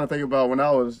I kind of think about when I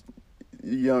was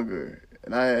younger.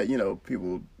 And I had,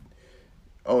 people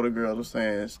older girls were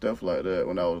saying stuff like that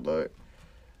when I was like,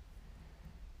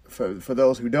 for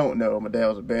those who don't know, my dad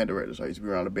was a band director, so I used to be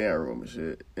around the band room and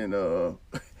shit. And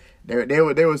they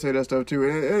would say that stuff too.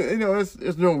 And you know,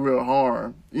 it's no real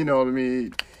harm. You know what I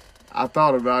mean? I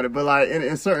thought about it, but like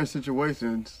in certain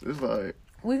situations, it's like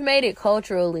we've made it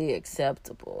culturally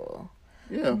acceptable.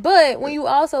 Yeah. But when you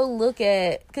also look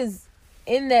at, because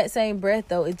in that same breath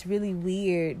though, it's really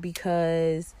weird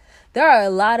because there are a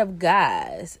lot of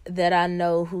guys that I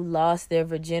know who lost their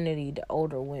virginity to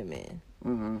older women.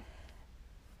 Mm-hmm.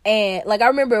 And like I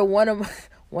remember one of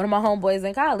my homeboys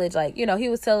in college, like, you know, he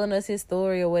was telling us his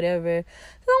story or whatever. I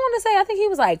want to say, I think he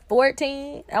was like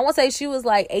 14. I want to say she was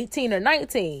like 18 or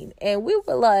 19. And we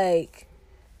were like,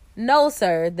 no,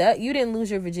 sir, that you didn't lose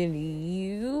your virginity.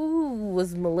 You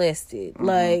was molested. Mm-hmm.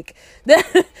 Like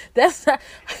that's not.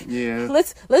 Yeah.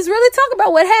 Let's really talk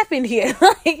about what happened here.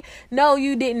 Like, no,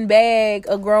 you didn't bag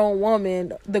a grown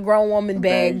woman. The grown woman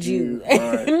bagged you.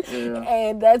 Right. Yeah.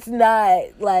 And that's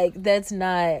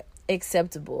not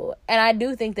acceptable. And I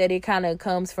do think that it kind of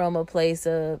comes from a place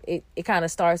of it kind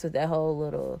of starts with that whole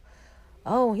little,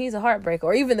 oh, he's a heartbreaker.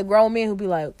 Or even the grown men who be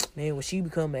like, man, when she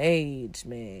become of age,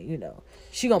 man, you know,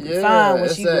 she gonna be fine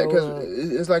when she grow up.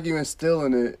 It's like you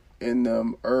instilling it in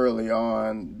them early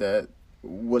on that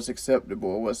what's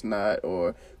acceptable, what's not,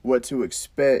 or what to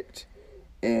expect.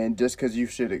 And just because you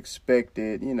should expect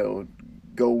it, you know,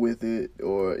 go with it.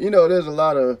 Or, you know, there's a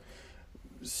lot of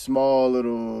small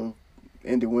little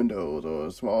innuendos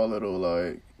or small little,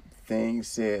 like, things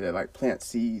said that, like, plant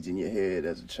seeds in your head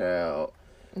as a child.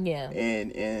 Yeah.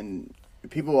 And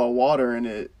people are watering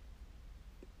it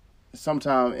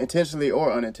sometimes intentionally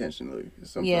or unintentionally.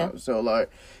 Sometimes. Yeah. So like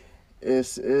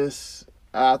it's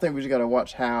I think we just gotta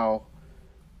watch how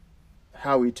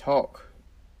we talk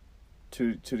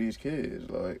to these kids,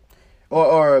 like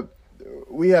or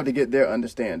we have to get their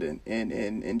understanding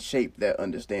and shape that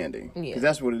understanding. Yeah. Because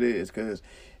that's what it is. Because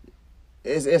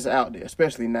it's out there,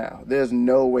 especially now. There's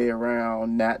no way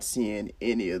around not seeing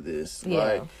any of this. Yeah.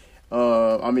 Like,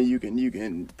 I mean, you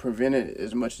can prevent it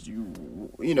as much as you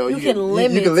know. You can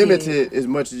limit it as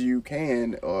much as you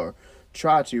can, or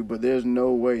try to. But there's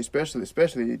no way, especially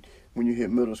when you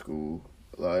hit middle school.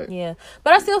 Like, yeah,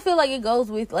 but I still feel like it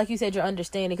goes with, like you said, your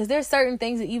understanding. Because there's certain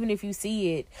things that even if you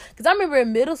see it, because I remember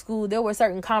in middle school there were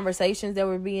certain conversations that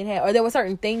were being had, or there were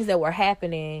certain things that were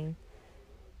happening.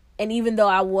 And even though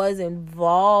I was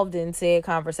involved in said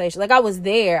conversation, like I was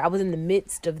there, I was in the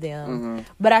midst of them, mm-hmm.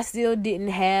 but I still didn't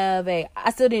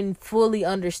fully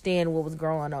understand what was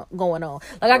going on.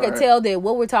 Like, I could tell that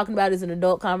what we're talking about is an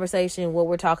adult conversation. What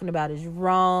we're talking about is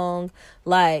wrong.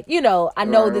 Like, you know, I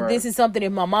know that this is something,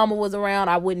 if my mama was around,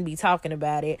 I wouldn't be talking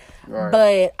about it. Right.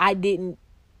 But I didn't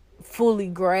fully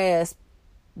grasp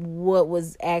what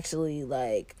was actually,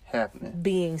 like, happening,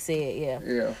 being said.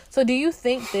 Yeah. So do you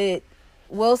think that,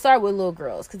 we'll start with little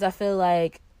girls, because I feel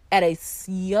like at a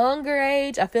younger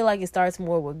age, I feel like it starts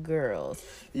more with girls.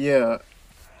 Yeah.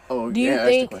 Oh, do you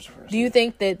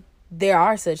think that there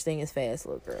are such things as fast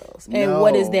little girls? And no,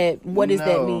 what does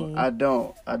that mean? I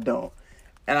don't.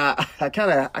 And I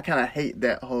kind of hate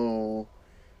that whole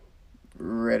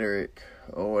rhetoric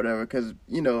or whatever, because,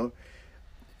 you know,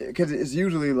 because it's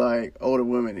usually like older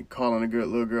women calling a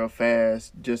little girl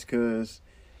fast just because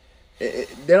they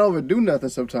don't even do nothing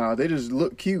sometimes. They just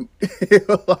look cute.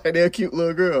 Like, they're a cute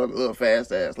little girl, a little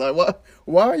fast ass. Like,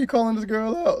 why are you calling this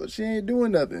girl out? She ain't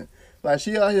doing nothing. Like,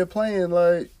 she out here playing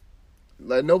like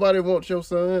nobody wants your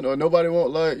son, or nobody want,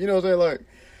 like, you know what I'm saying?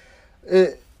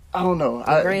 Like, I don't know.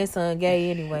 Your grandson gay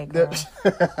anyway, girl.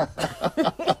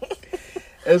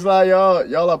 It's like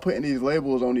y'all are putting these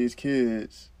labels on these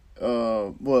kids.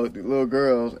 Well, the little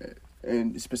girls,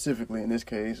 and specifically in this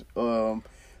case,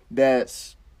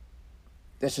 that's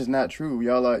just not true.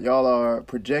 Y'all are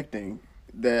projecting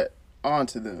that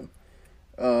onto them,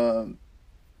 and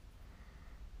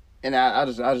I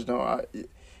just don't.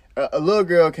 A little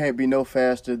girl can't be no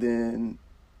faster than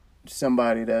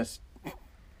somebody that's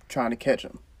trying to catch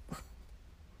them.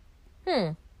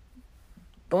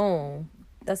 Boom.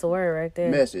 That's a word right there.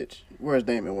 Message. Where's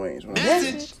Damon Wayans?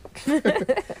 Message.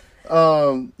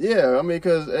 Yeah. I mean,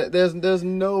 because there's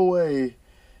no way.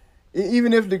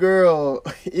 Even if the girl's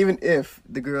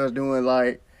doing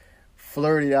like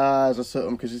flirty eyes or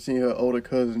something because she's seen her older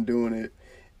cousin doing it,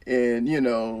 and, you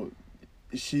know,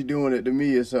 she doing it to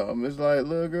me or something, it's like,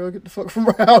 little girl, get the fuck from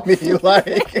around me.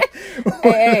 Like,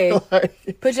 hey,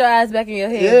 like, put your eyes back in your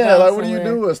head. Yeah, like, what are you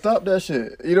doing? Stop that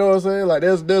shit. You know what I'm saying? Like,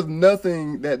 there's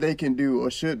nothing that they can do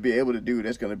or should be able to do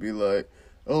that's gonna be like,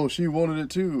 oh, she wanted it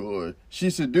too, or she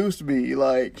seduced me.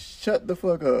 Like, shut the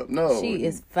fuck up. No. She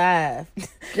is 5.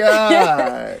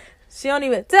 God. She don't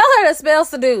even tell her to spell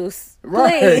seduce,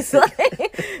 please. Right.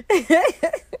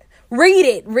 Read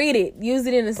it. Use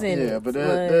it in a sentence. Yeah, but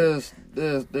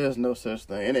there's no such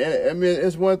thing. And I mean,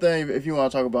 it's one thing if you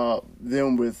want to talk about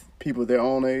them with people their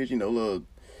own age, little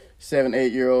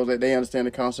 7-8-year-olds, that they understand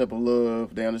the concept of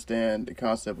love. They understand the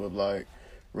concept of like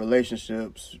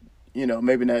relationships.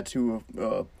 Maybe not to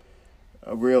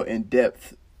a real in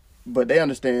depth, but they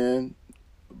understand.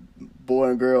 Boy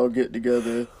and girl get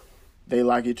together. They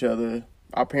like each other.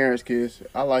 Our parents kiss.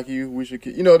 I like you. We should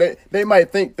kiss. They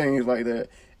might think things like that.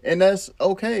 And that's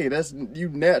okay. You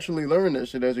naturally learn that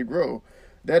shit as you grow.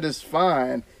 That is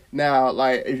fine. Now,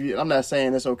 like, I'm not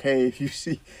saying it's okay if you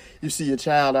see your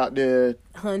child out there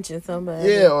hunching somebody.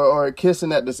 Yeah, or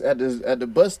kissing at the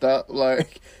bus stop.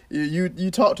 Like,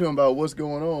 you talk to him about what's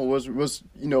going on, what's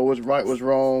right, what's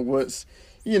wrong,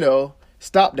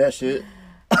 stop that shit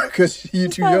because you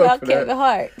too young for that. Kevin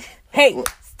Hart. Hey,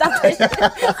 stop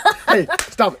that. Hey,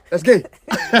 stop it. That's gay.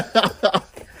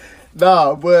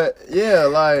 Nah, but yeah,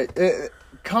 like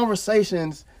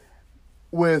conversations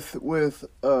with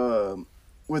a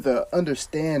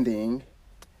understanding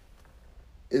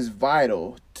is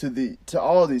vital to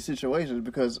all these situations,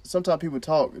 because sometimes people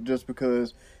talk just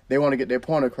because they want to get their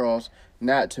point across,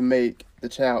 not to make the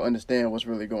child understand what's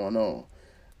really going on.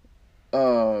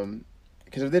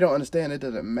 Because if they don't understand, it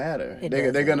doesn't matter.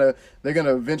 They're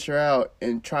gonna venture out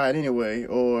and try it anyway,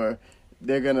 or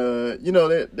they're gonna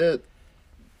they're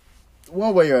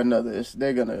one way or another,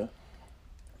 they're gonna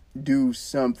do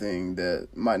something that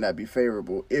might not be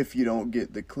favorable if you don't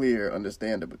get the clear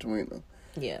understanding between them.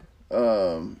 Yeah.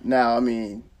 Now, I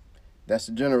mean, that's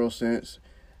the general sense.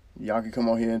 Y'all can come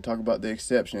on here and talk about the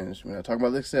exceptions. We're not talking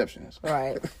about the exceptions.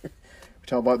 Right. We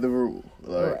talk about the rule.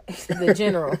 Like, right. The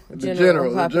general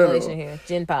population here.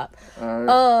 Gen pop. All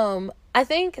right. I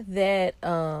think that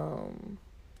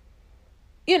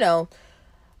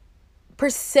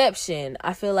perception,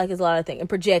 I feel like, is a lot of things. And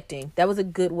projecting, that was a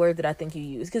good word that I think you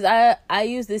used. Because I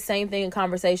use this same thing in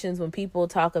conversations when people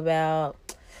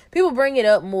bring it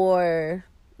up more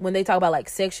when they talk about like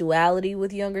sexuality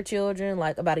with younger children,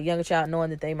 like about a younger child knowing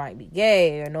that they might be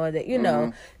gay, or knowing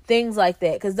that, things like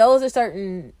that. Because those are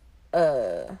certain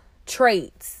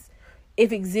traits,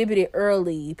 if exhibited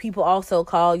early, people also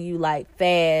call you like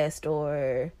fast,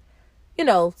 or,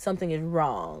 something is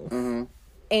wrong. Mm-hmm.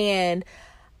 And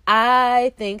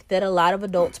I think that a lot of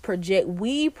adults project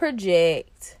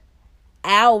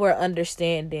our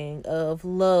understanding of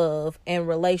love and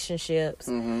relationships.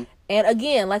 Mm-hmm. And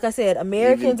again, like I said,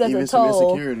 Americans as a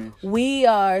whole, we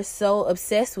are so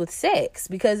obsessed with sex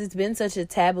because it's been such a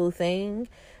taboo thing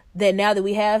that now that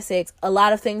we have sex, a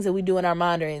lot of things that we do in our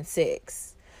mind are in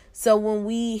sex. So when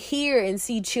we hear and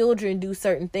see children do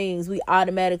certain things, we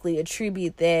automatically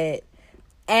attribute that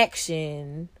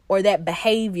action or that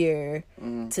behavior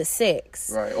to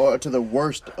sex, right? Or to the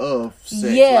worst of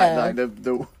sex, yeah. like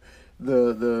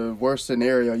the worst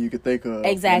scenario you could think of,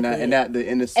 exactly, and not the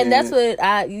innocent. And that's what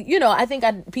I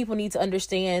think people need to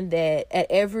understand, that at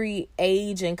every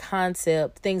age and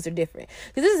concept, things are different.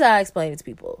 Because this is how I explain it to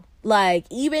people. Like,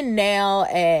 even now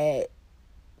at,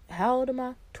 how old am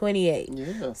I? 28.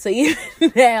 Yeah. So even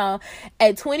now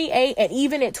at 28 and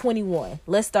even at 21,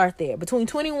 let's start there. Between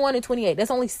 21 and 28,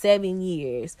 that's only 7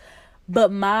 years.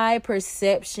 But my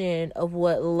perception of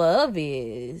what love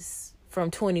is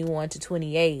from 21 to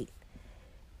 28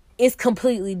 is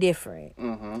completely different.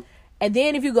 Mm-hmm. And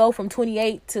then if you go from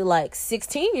 28 to like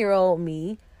 16-year-old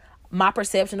me, my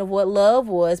perception of what love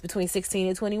was between 16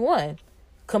 and 21,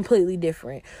 completely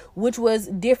different, which was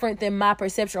different than my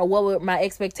perception or what were my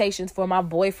expectations for my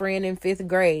boyfriend in 5th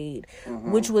grade,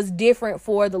 which was different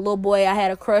for the little boy I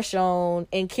had a crush on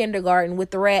in kindergarten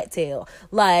with the rat tail.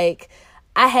 Like,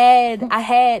 I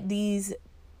had these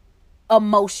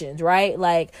emotions, right?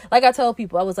 Like I told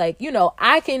people, I was like,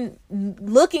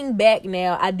 looking back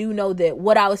now, I do know that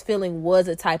what I was feeling was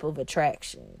a type of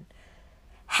attraction.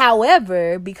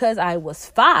 However, because I was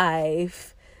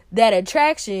 5, that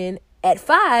attraction at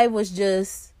 5 was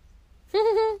just,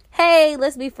 hey,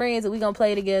 let's be friends and we gonna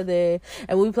play together.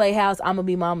 And when we play house, I'm gonna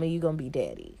be mama, you gonna be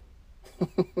daddy.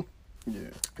 Yeah.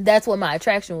 That's what my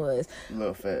attraction was. A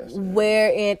little fast.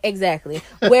 Whereas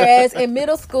in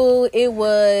middle school, it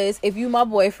was, if you my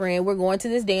boyfriend, we're going to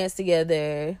this dance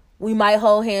together. We might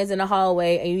hold hands in the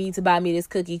hallway and you need to buy me this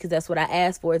cookie because that's what I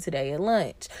asked for today at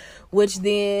lunch. Which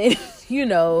then,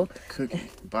 Cookie.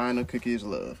 Buying a cookie is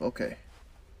love. Okay.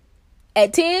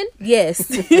 At 10, yes.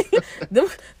 them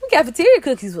cafeteria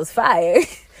cookies was fire.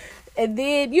 And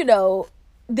then,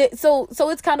 so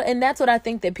it's kind of, and that's what I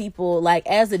think that people, like,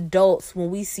 as adults, when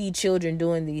we see children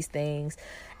doing these things,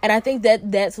 And I think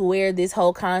that that's where this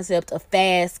whole concept of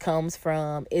fast comes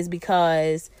from, is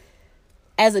because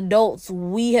as adults,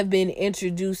 we have been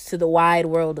introduced to the wide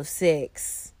world of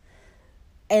sex.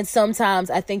 And sometimes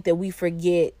I think that we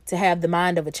forget to have the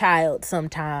mind of a child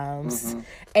sometimes.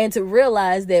 And to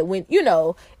realize that when,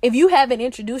 if you haven't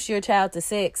introduced your child to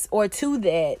sex or to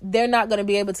that, they're not going to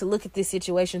be able to look at this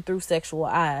situation through sexual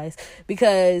eyes,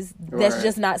 because that's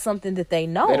just not something that they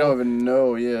know. They don't even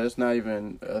know. Yeah, it's not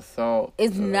even a thought.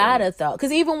 It's not a thought.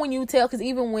 Because even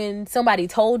when somebody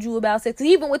told you about sex,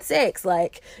 even with sex,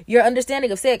 like, your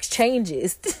understanding of sex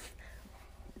changes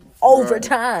over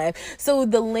time. So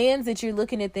the lens that you're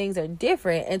looking at things are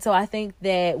different. And so I think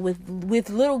that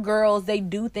with little girls, they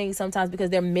do things sometimes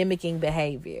because they're mimicking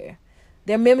behavior.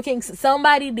 They're mimicking,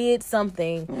 somebody did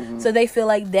something, so they feel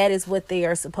like that is what they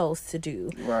are supposed to do.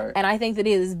 Right. And I think that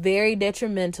it is very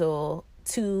detrimental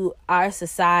to our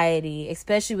society,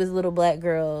 especially with little black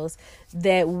girls,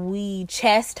 that we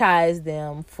chastise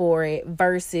them for it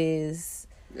versus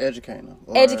educating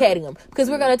them, because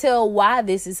we're going to tell why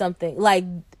this is something like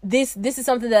this is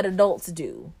something that adults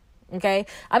do. Okay,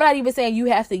 I'm not even saying you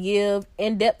have to give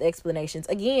in-depth explanations.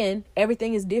 Again,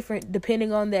 everything is different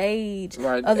depending on the age of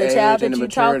the child that you're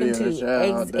talking to.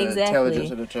 Exactly.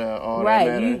 Intelligence of the child. All right.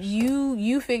 That matters.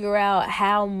 You figure out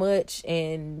how much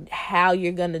and how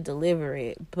you're gonna deliver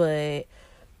it. But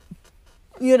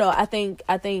I think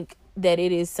that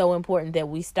it is so important that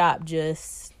we stop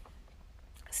just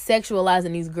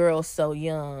sexualizing these girls so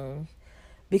young.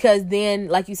 Because then,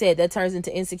 like you said, that turns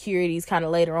into insecurities kind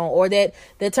of later on, or that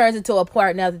turns into a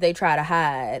part now that they try to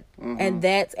hide. And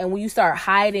when you start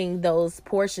hiding those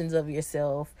portions of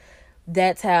yourself,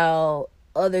 that's how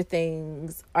other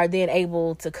things are then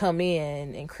able to come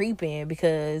in and creep in,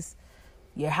 because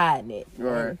you're hiding it.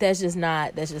 Right. And that's just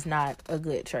not a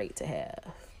good trait to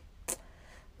have.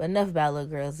 But enough about little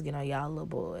girls, get on y'all little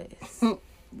boys.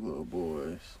 Little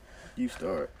boys. You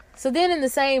start. So then in the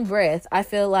same breath, I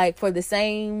feel like for the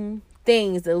same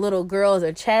things that little girls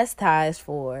are chastised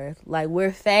for, like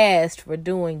we're fast for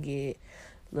doing it,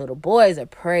 little boys are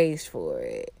praised for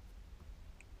it.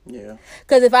 Yeah.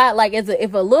 Because if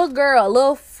a little girl, a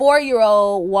little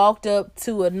 4-year-old walked up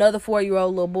to another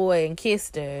 4-year-old little boy and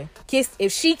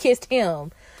if she kissed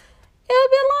him, it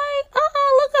would be like,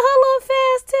 look at her little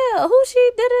fast tail. Who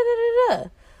she da-da-da-da-da.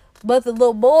 But the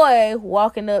little boy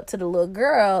walking up to the little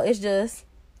girl, it's just,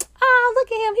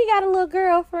 look at him. He got a little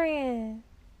girlfriend.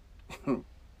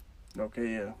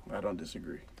 Okay, yeah. I don't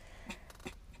disagree.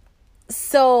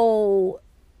 So,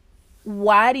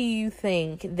 why do you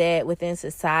think that within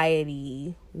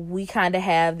society, we kind of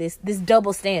have this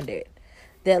double standard?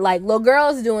 That, like, little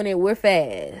girls doing it, we're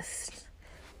fast.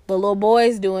 But little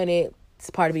boys doing it, it's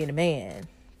part of being a man.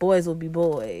 Boys will be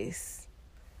boys.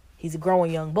 He's a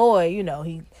growing young boy,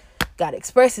 he got to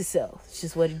express himself. It's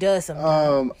just what he does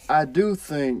sometimes. I do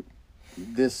think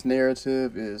this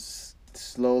narrative is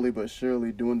slowly but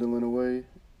surely dwindling away.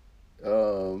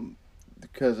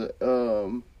 Because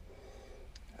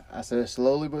I said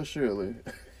slowly but surely.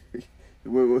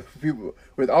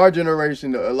 with our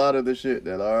generation, a lot of the shit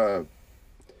that our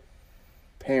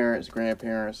parents,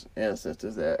 grandparents,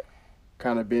 ancestors that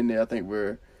kind of been there, I think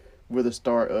we're the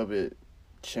start of it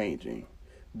changing.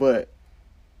 But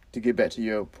to get back to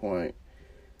your point,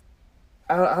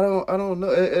 I don't know.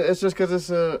 It's just because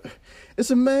it's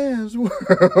a man's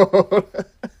world.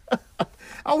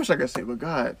 I wish I could say, but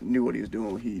God knew what he was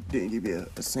doing when he didn't give me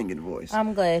a singing voice.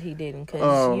 I'm glad he didn't,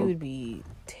 because you would be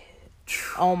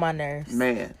on my nerves.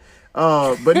 Man.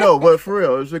 But for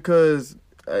real, it's because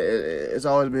it's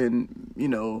always been,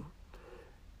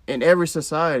 in every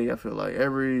society, I feel like,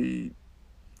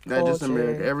 not just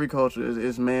America, every culture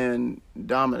is man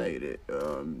dominated.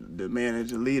 The man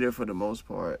is a leader for the most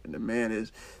part. The man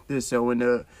is this. So when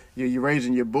you're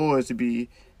raising your boys to be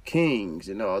kings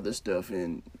and all this stuff,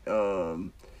 and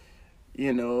and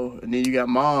then you got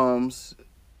moms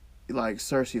like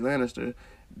Cersei Lannister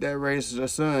that raises her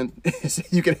son. So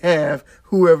you can have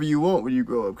whoever you want when you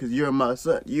grow up, because you're my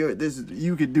son. You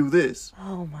could do this.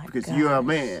 Oh my god! Because you're a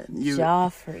man.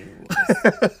 Joffrey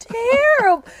was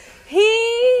terrible.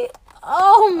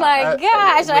 Oh my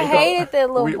gosh, I hated that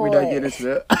little boy. We don't get into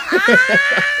that.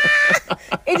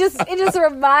 It just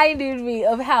reminded me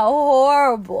of how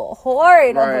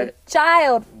horrid of a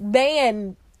child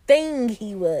man thing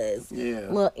he was. Yeah.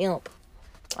 Little imp.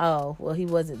 Oh, well, he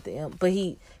wasn't the imp, but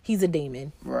he's a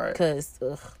demon. Right. Because,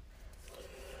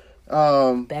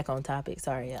 back on topic.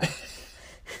 Sorry, y'all.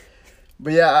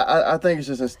 But yeah, I think it's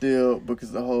just instilled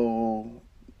because the whole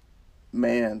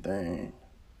man thing.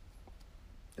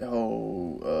 The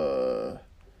whole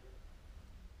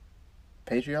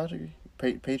patriarchy.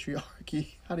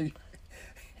 How do you?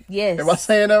 Yes. Am I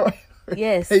saying that right?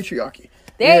 Yes. Patriarchy.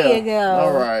 There you go.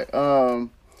 All right.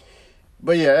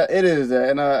 But yeah, it is that,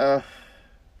 and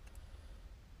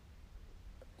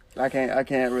I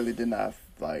can't really deny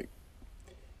like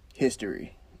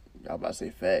history. I was about to say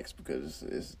facts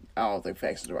because I don't think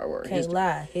facts is the right word. Can't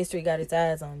lie. History got its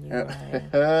eyes on you.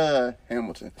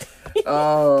 Hamilton.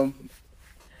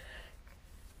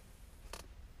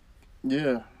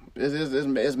 Yeah.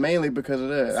 It's mainly because of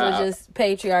that. So just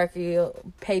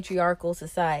patriarchal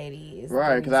society.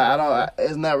 Right, because I don't.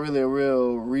 It's not really a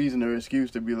real reason or excuse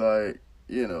to be like,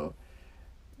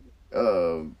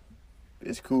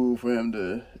 it's cool for him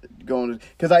to go on.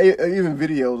 Because even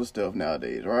videos and stuff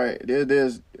nowadays, right?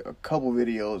 There's a couple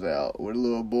videos out with a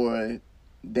little boy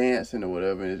dancing or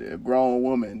whatever, and a grown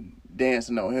woman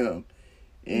dancing on him,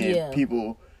 and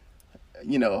people,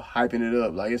 hyping it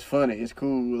up like it's funny, it's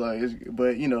cool, but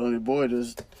the boy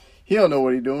he don't know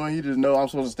what he's doing. He just know I'm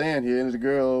supposed to stand here, and this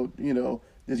girl,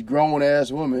 this grown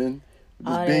ass woman,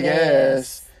 this big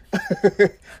ass.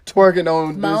 Twerking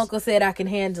on my uncle said I can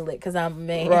handle it because I'm a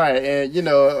man, right? And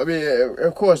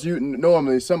of course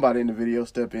normally somebody in the video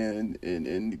step in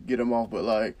and get them off, but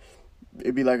like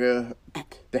it'd be like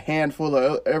the handful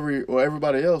of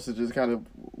everybody else is just kind of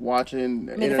watching.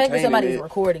 I mean, the fact that somebody's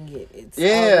recording it's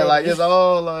it's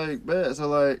all like bad. So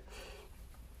like,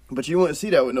 but you wouldn't see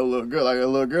that with no little girl. Like a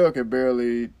little girl could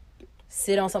barely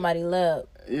sit on somebody's lap.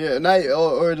 Yeah,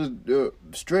 or just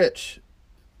stretch.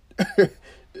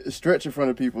 Stretch in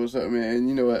front of people or something,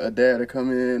 and a dad to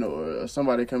come in or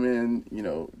somebody come in,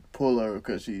 pull her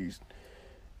because she's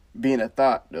being a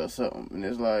thought or something, and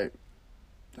it's like,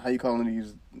 how you calling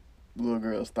these little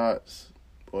girls thoughts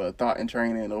or thought in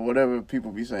training or whatever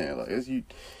people be saying? Like, you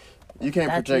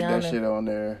can't project that shit on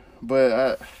there.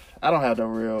 But I don't have no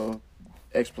real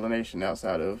explanation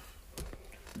outside of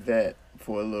that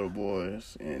for little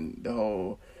boys and the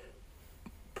whole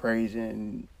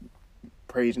praising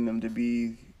them to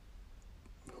be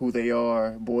who they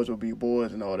are. Boys will be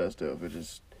boys and all that stuff. It's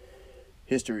just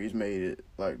history's made it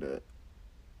like that.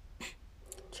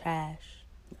 Trash.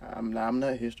 I'm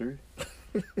not history.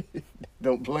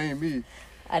 Don't blame me.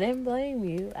 I didn't blame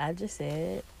you. I just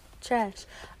said trash.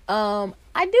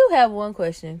 I do have one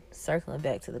question, circling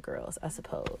back to the girls, I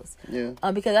suppose. Yeah.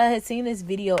 Because I had seen this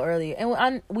video earlier,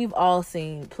 and we've all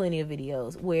seen plenty of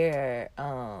videos where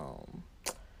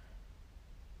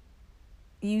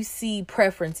you see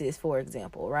preferences, for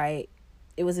example, right?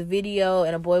 It was a video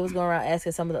and a boy was going around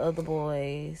asking some of the other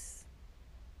boys.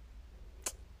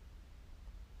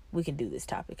 We can do this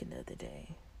topic another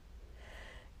day.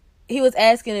 He was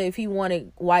asking if he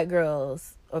wanted white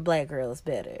girls or black girls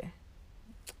better.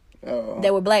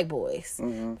 They were black boys.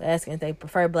 Mm-hmm. Asking if they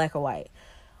prefer black or white.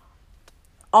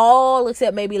 All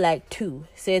except maybe like 2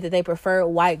 said that they preferred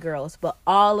white girls, but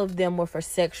all of them were for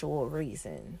sexual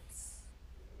reasons.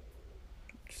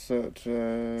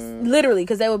 Literally,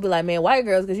 because they would be like, man, white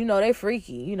girls, because they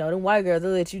freaky, them white girls,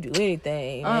 they'll let you do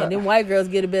anything, man. Them white girls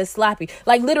get a bit sloppy.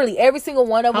 Like literally every single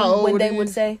one of them, when they would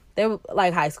say, they were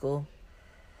like high school.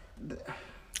 No.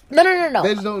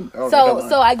 They just don't.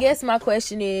 So I guess my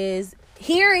question is,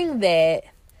 hearing that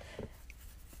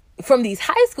from these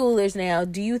high schoolers now,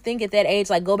 do you think at that age,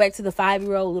 like go back to the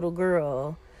 5-year-old little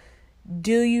girl,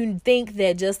 do you think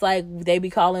that just like they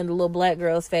be calling the little black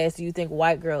girls fast, do you think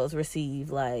white girls receive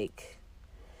like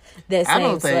that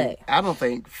same slack? I don't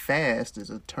think fast is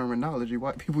a terminology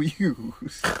white people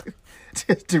use.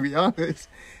 Just to be honest,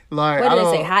 like what do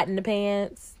they say? Hot in the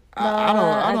pants? No,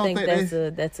 I don't think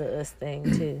that's a us thing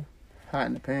too. Hot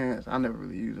in the pants. I never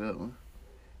really use that one.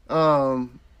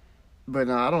 But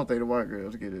no, I don't think the white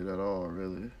girls get it at all.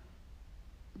 Really,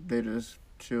 they're just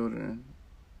children.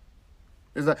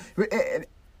 It's like,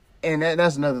 and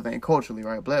that's another thing culturally,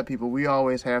 right? Black people, we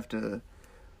always have to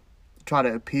try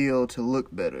to appeal to look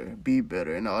better, be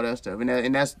better, and all that stuff.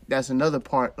 And that's another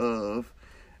part of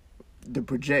the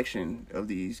projection of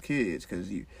these kids,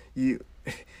 because you're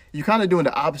kind of doing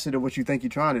the opposite of what you think you're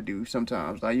trying to do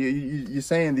sometimes. Like you're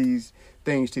saying these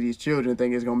things to these children,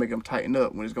 thinking it's gonna make them tighten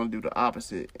up when it's gonna do the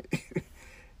opposite.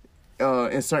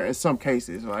 In some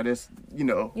cases, right? It's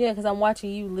Yeah, because I'm watching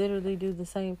you literally do the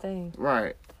same thing.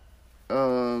 Right.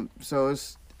 So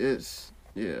it's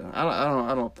yeah.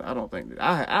 I don't think that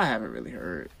I haven't really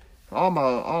heard. All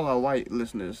our white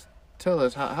listeners, tell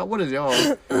us how what is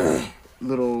y'all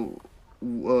little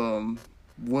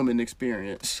woman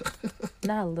experience?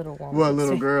 Not a little woman. Well, a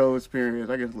little girl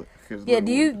experience, I guess. Yeah.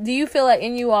 Do you feel like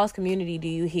in you all's community, do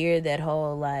you hear that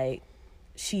whole like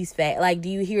she's fat? Like, do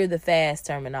you hear the fast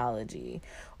terminology,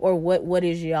 or what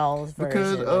is y'all's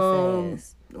version of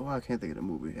fast? Well, why I can't think of the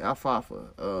movie. Alfalfa.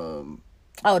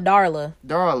 Darla.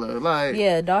 Darla, like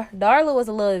yeah, Darla was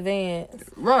a little advanced,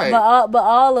 right? But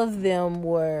all of them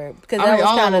were because that was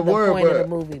kind of the point of the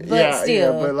movie. But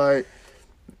still, but like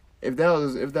if that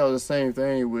was the same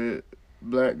thing with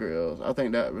black girls, I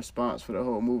think that response for the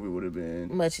whole movie would have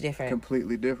been much different,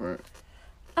 completely different.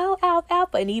 Oh,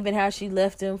 Alpha, and even how she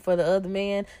left him for the other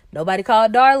man. Nobody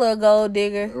called Darla a gold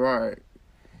digger.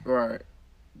 Right.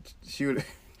 She would,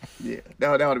 yeah, that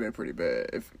would have been pretty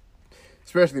bad.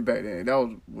 Especially back then. That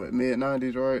was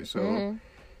mid-90s, right? So,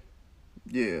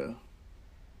 yeah.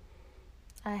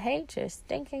 I hate your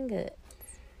stinking guts.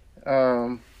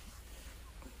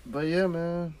 But yeah,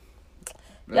 man.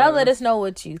 Y'all let us know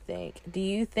what you think. Do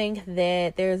you think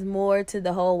that there's more to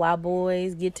the whole why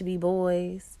boys get to be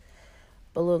boys,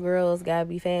 but little girls gotta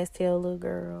be fast-tailed little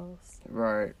girls?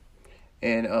 Right.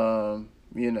 And,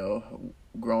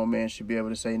 grown men should be able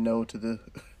to say no to the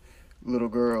little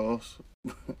girls.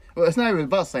 Well, it's not even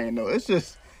about saying no. It's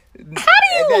just... How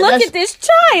do you look at this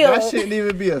child? That shouldn't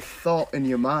even be a thought in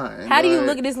your mind. How do you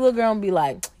look at this little girl and be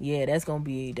like, yeah, that's gonna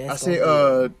be...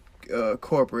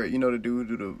 Corporate, the dude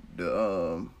who do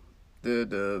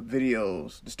the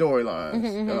videos, the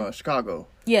storylines, Chicago.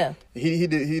 Yeah. He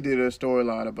did a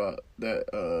storyline about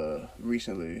that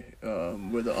recently,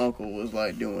 where the uncle was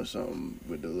like doing something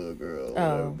with the little girl or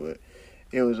whatever, but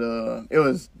it was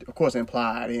of course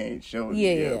implied. He ain't showed it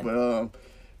yet, but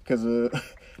because the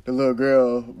little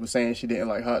girl was saying she didn't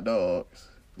like hot dogs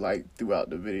like throughout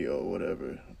the video or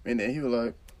whatever, and then he was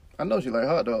like, I know she like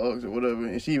hot dogs or whatever,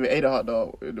 and she even ate a hot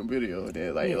dog in the video, and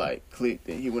then like clicked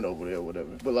and he went over there or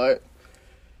whatever, but like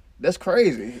that's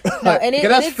crazy. No, and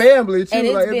that's family too.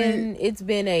 And it's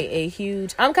been a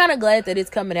huge. I'm kind of glad that it's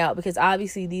coming out because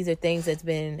obviously these are things that's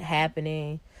been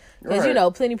happening.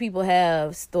 Because plenty of people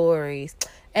have stories,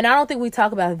 and I don't think we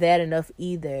talk about that enough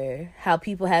either. How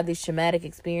people have these traumatic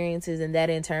experiences, and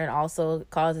that in turn also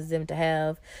causes them to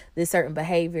have this certain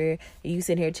behavior. And you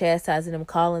sit here chastising them,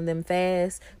 calling them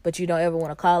fast, but you don't ever want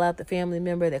to call out the family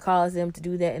member that caused them to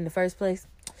do that in the first place.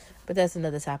 But that's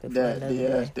another topic for another day.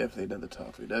 That's definitely another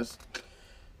topic.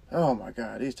 Oh my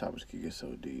God, these topics can get so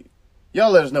deep. Y'all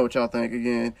let us know what y'all think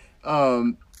again.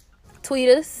 Tweet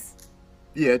us.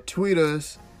 Yeah, tweet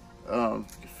us.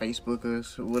 Facebook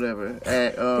us, whatever.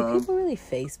 Do people really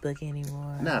Facebook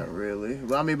anymore? Not really.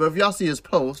 Well, but if y'all see us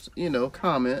post,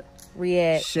 comment,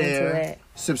 react, share, interact.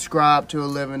 Subscribe to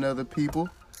 11 other people.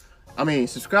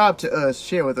 Subscribe to us,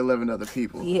 share with 11 other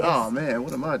people. Yes. Oh man,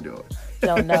 what am I doing?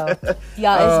 Don't know.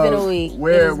 Y'all, it's been a week.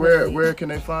 Where can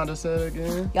they find us at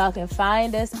again? Y'all can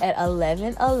find us at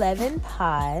 1111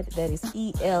 Pod. That is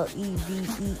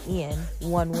ELEVEN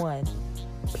 11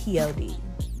 POD.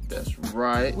 That's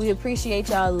right. We appreciate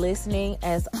y'all listening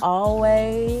as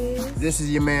always. This is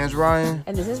your man's Ryan.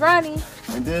 And this is Ronnie.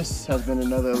 And this has been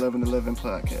another 1111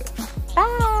 podcast.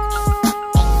 Bye.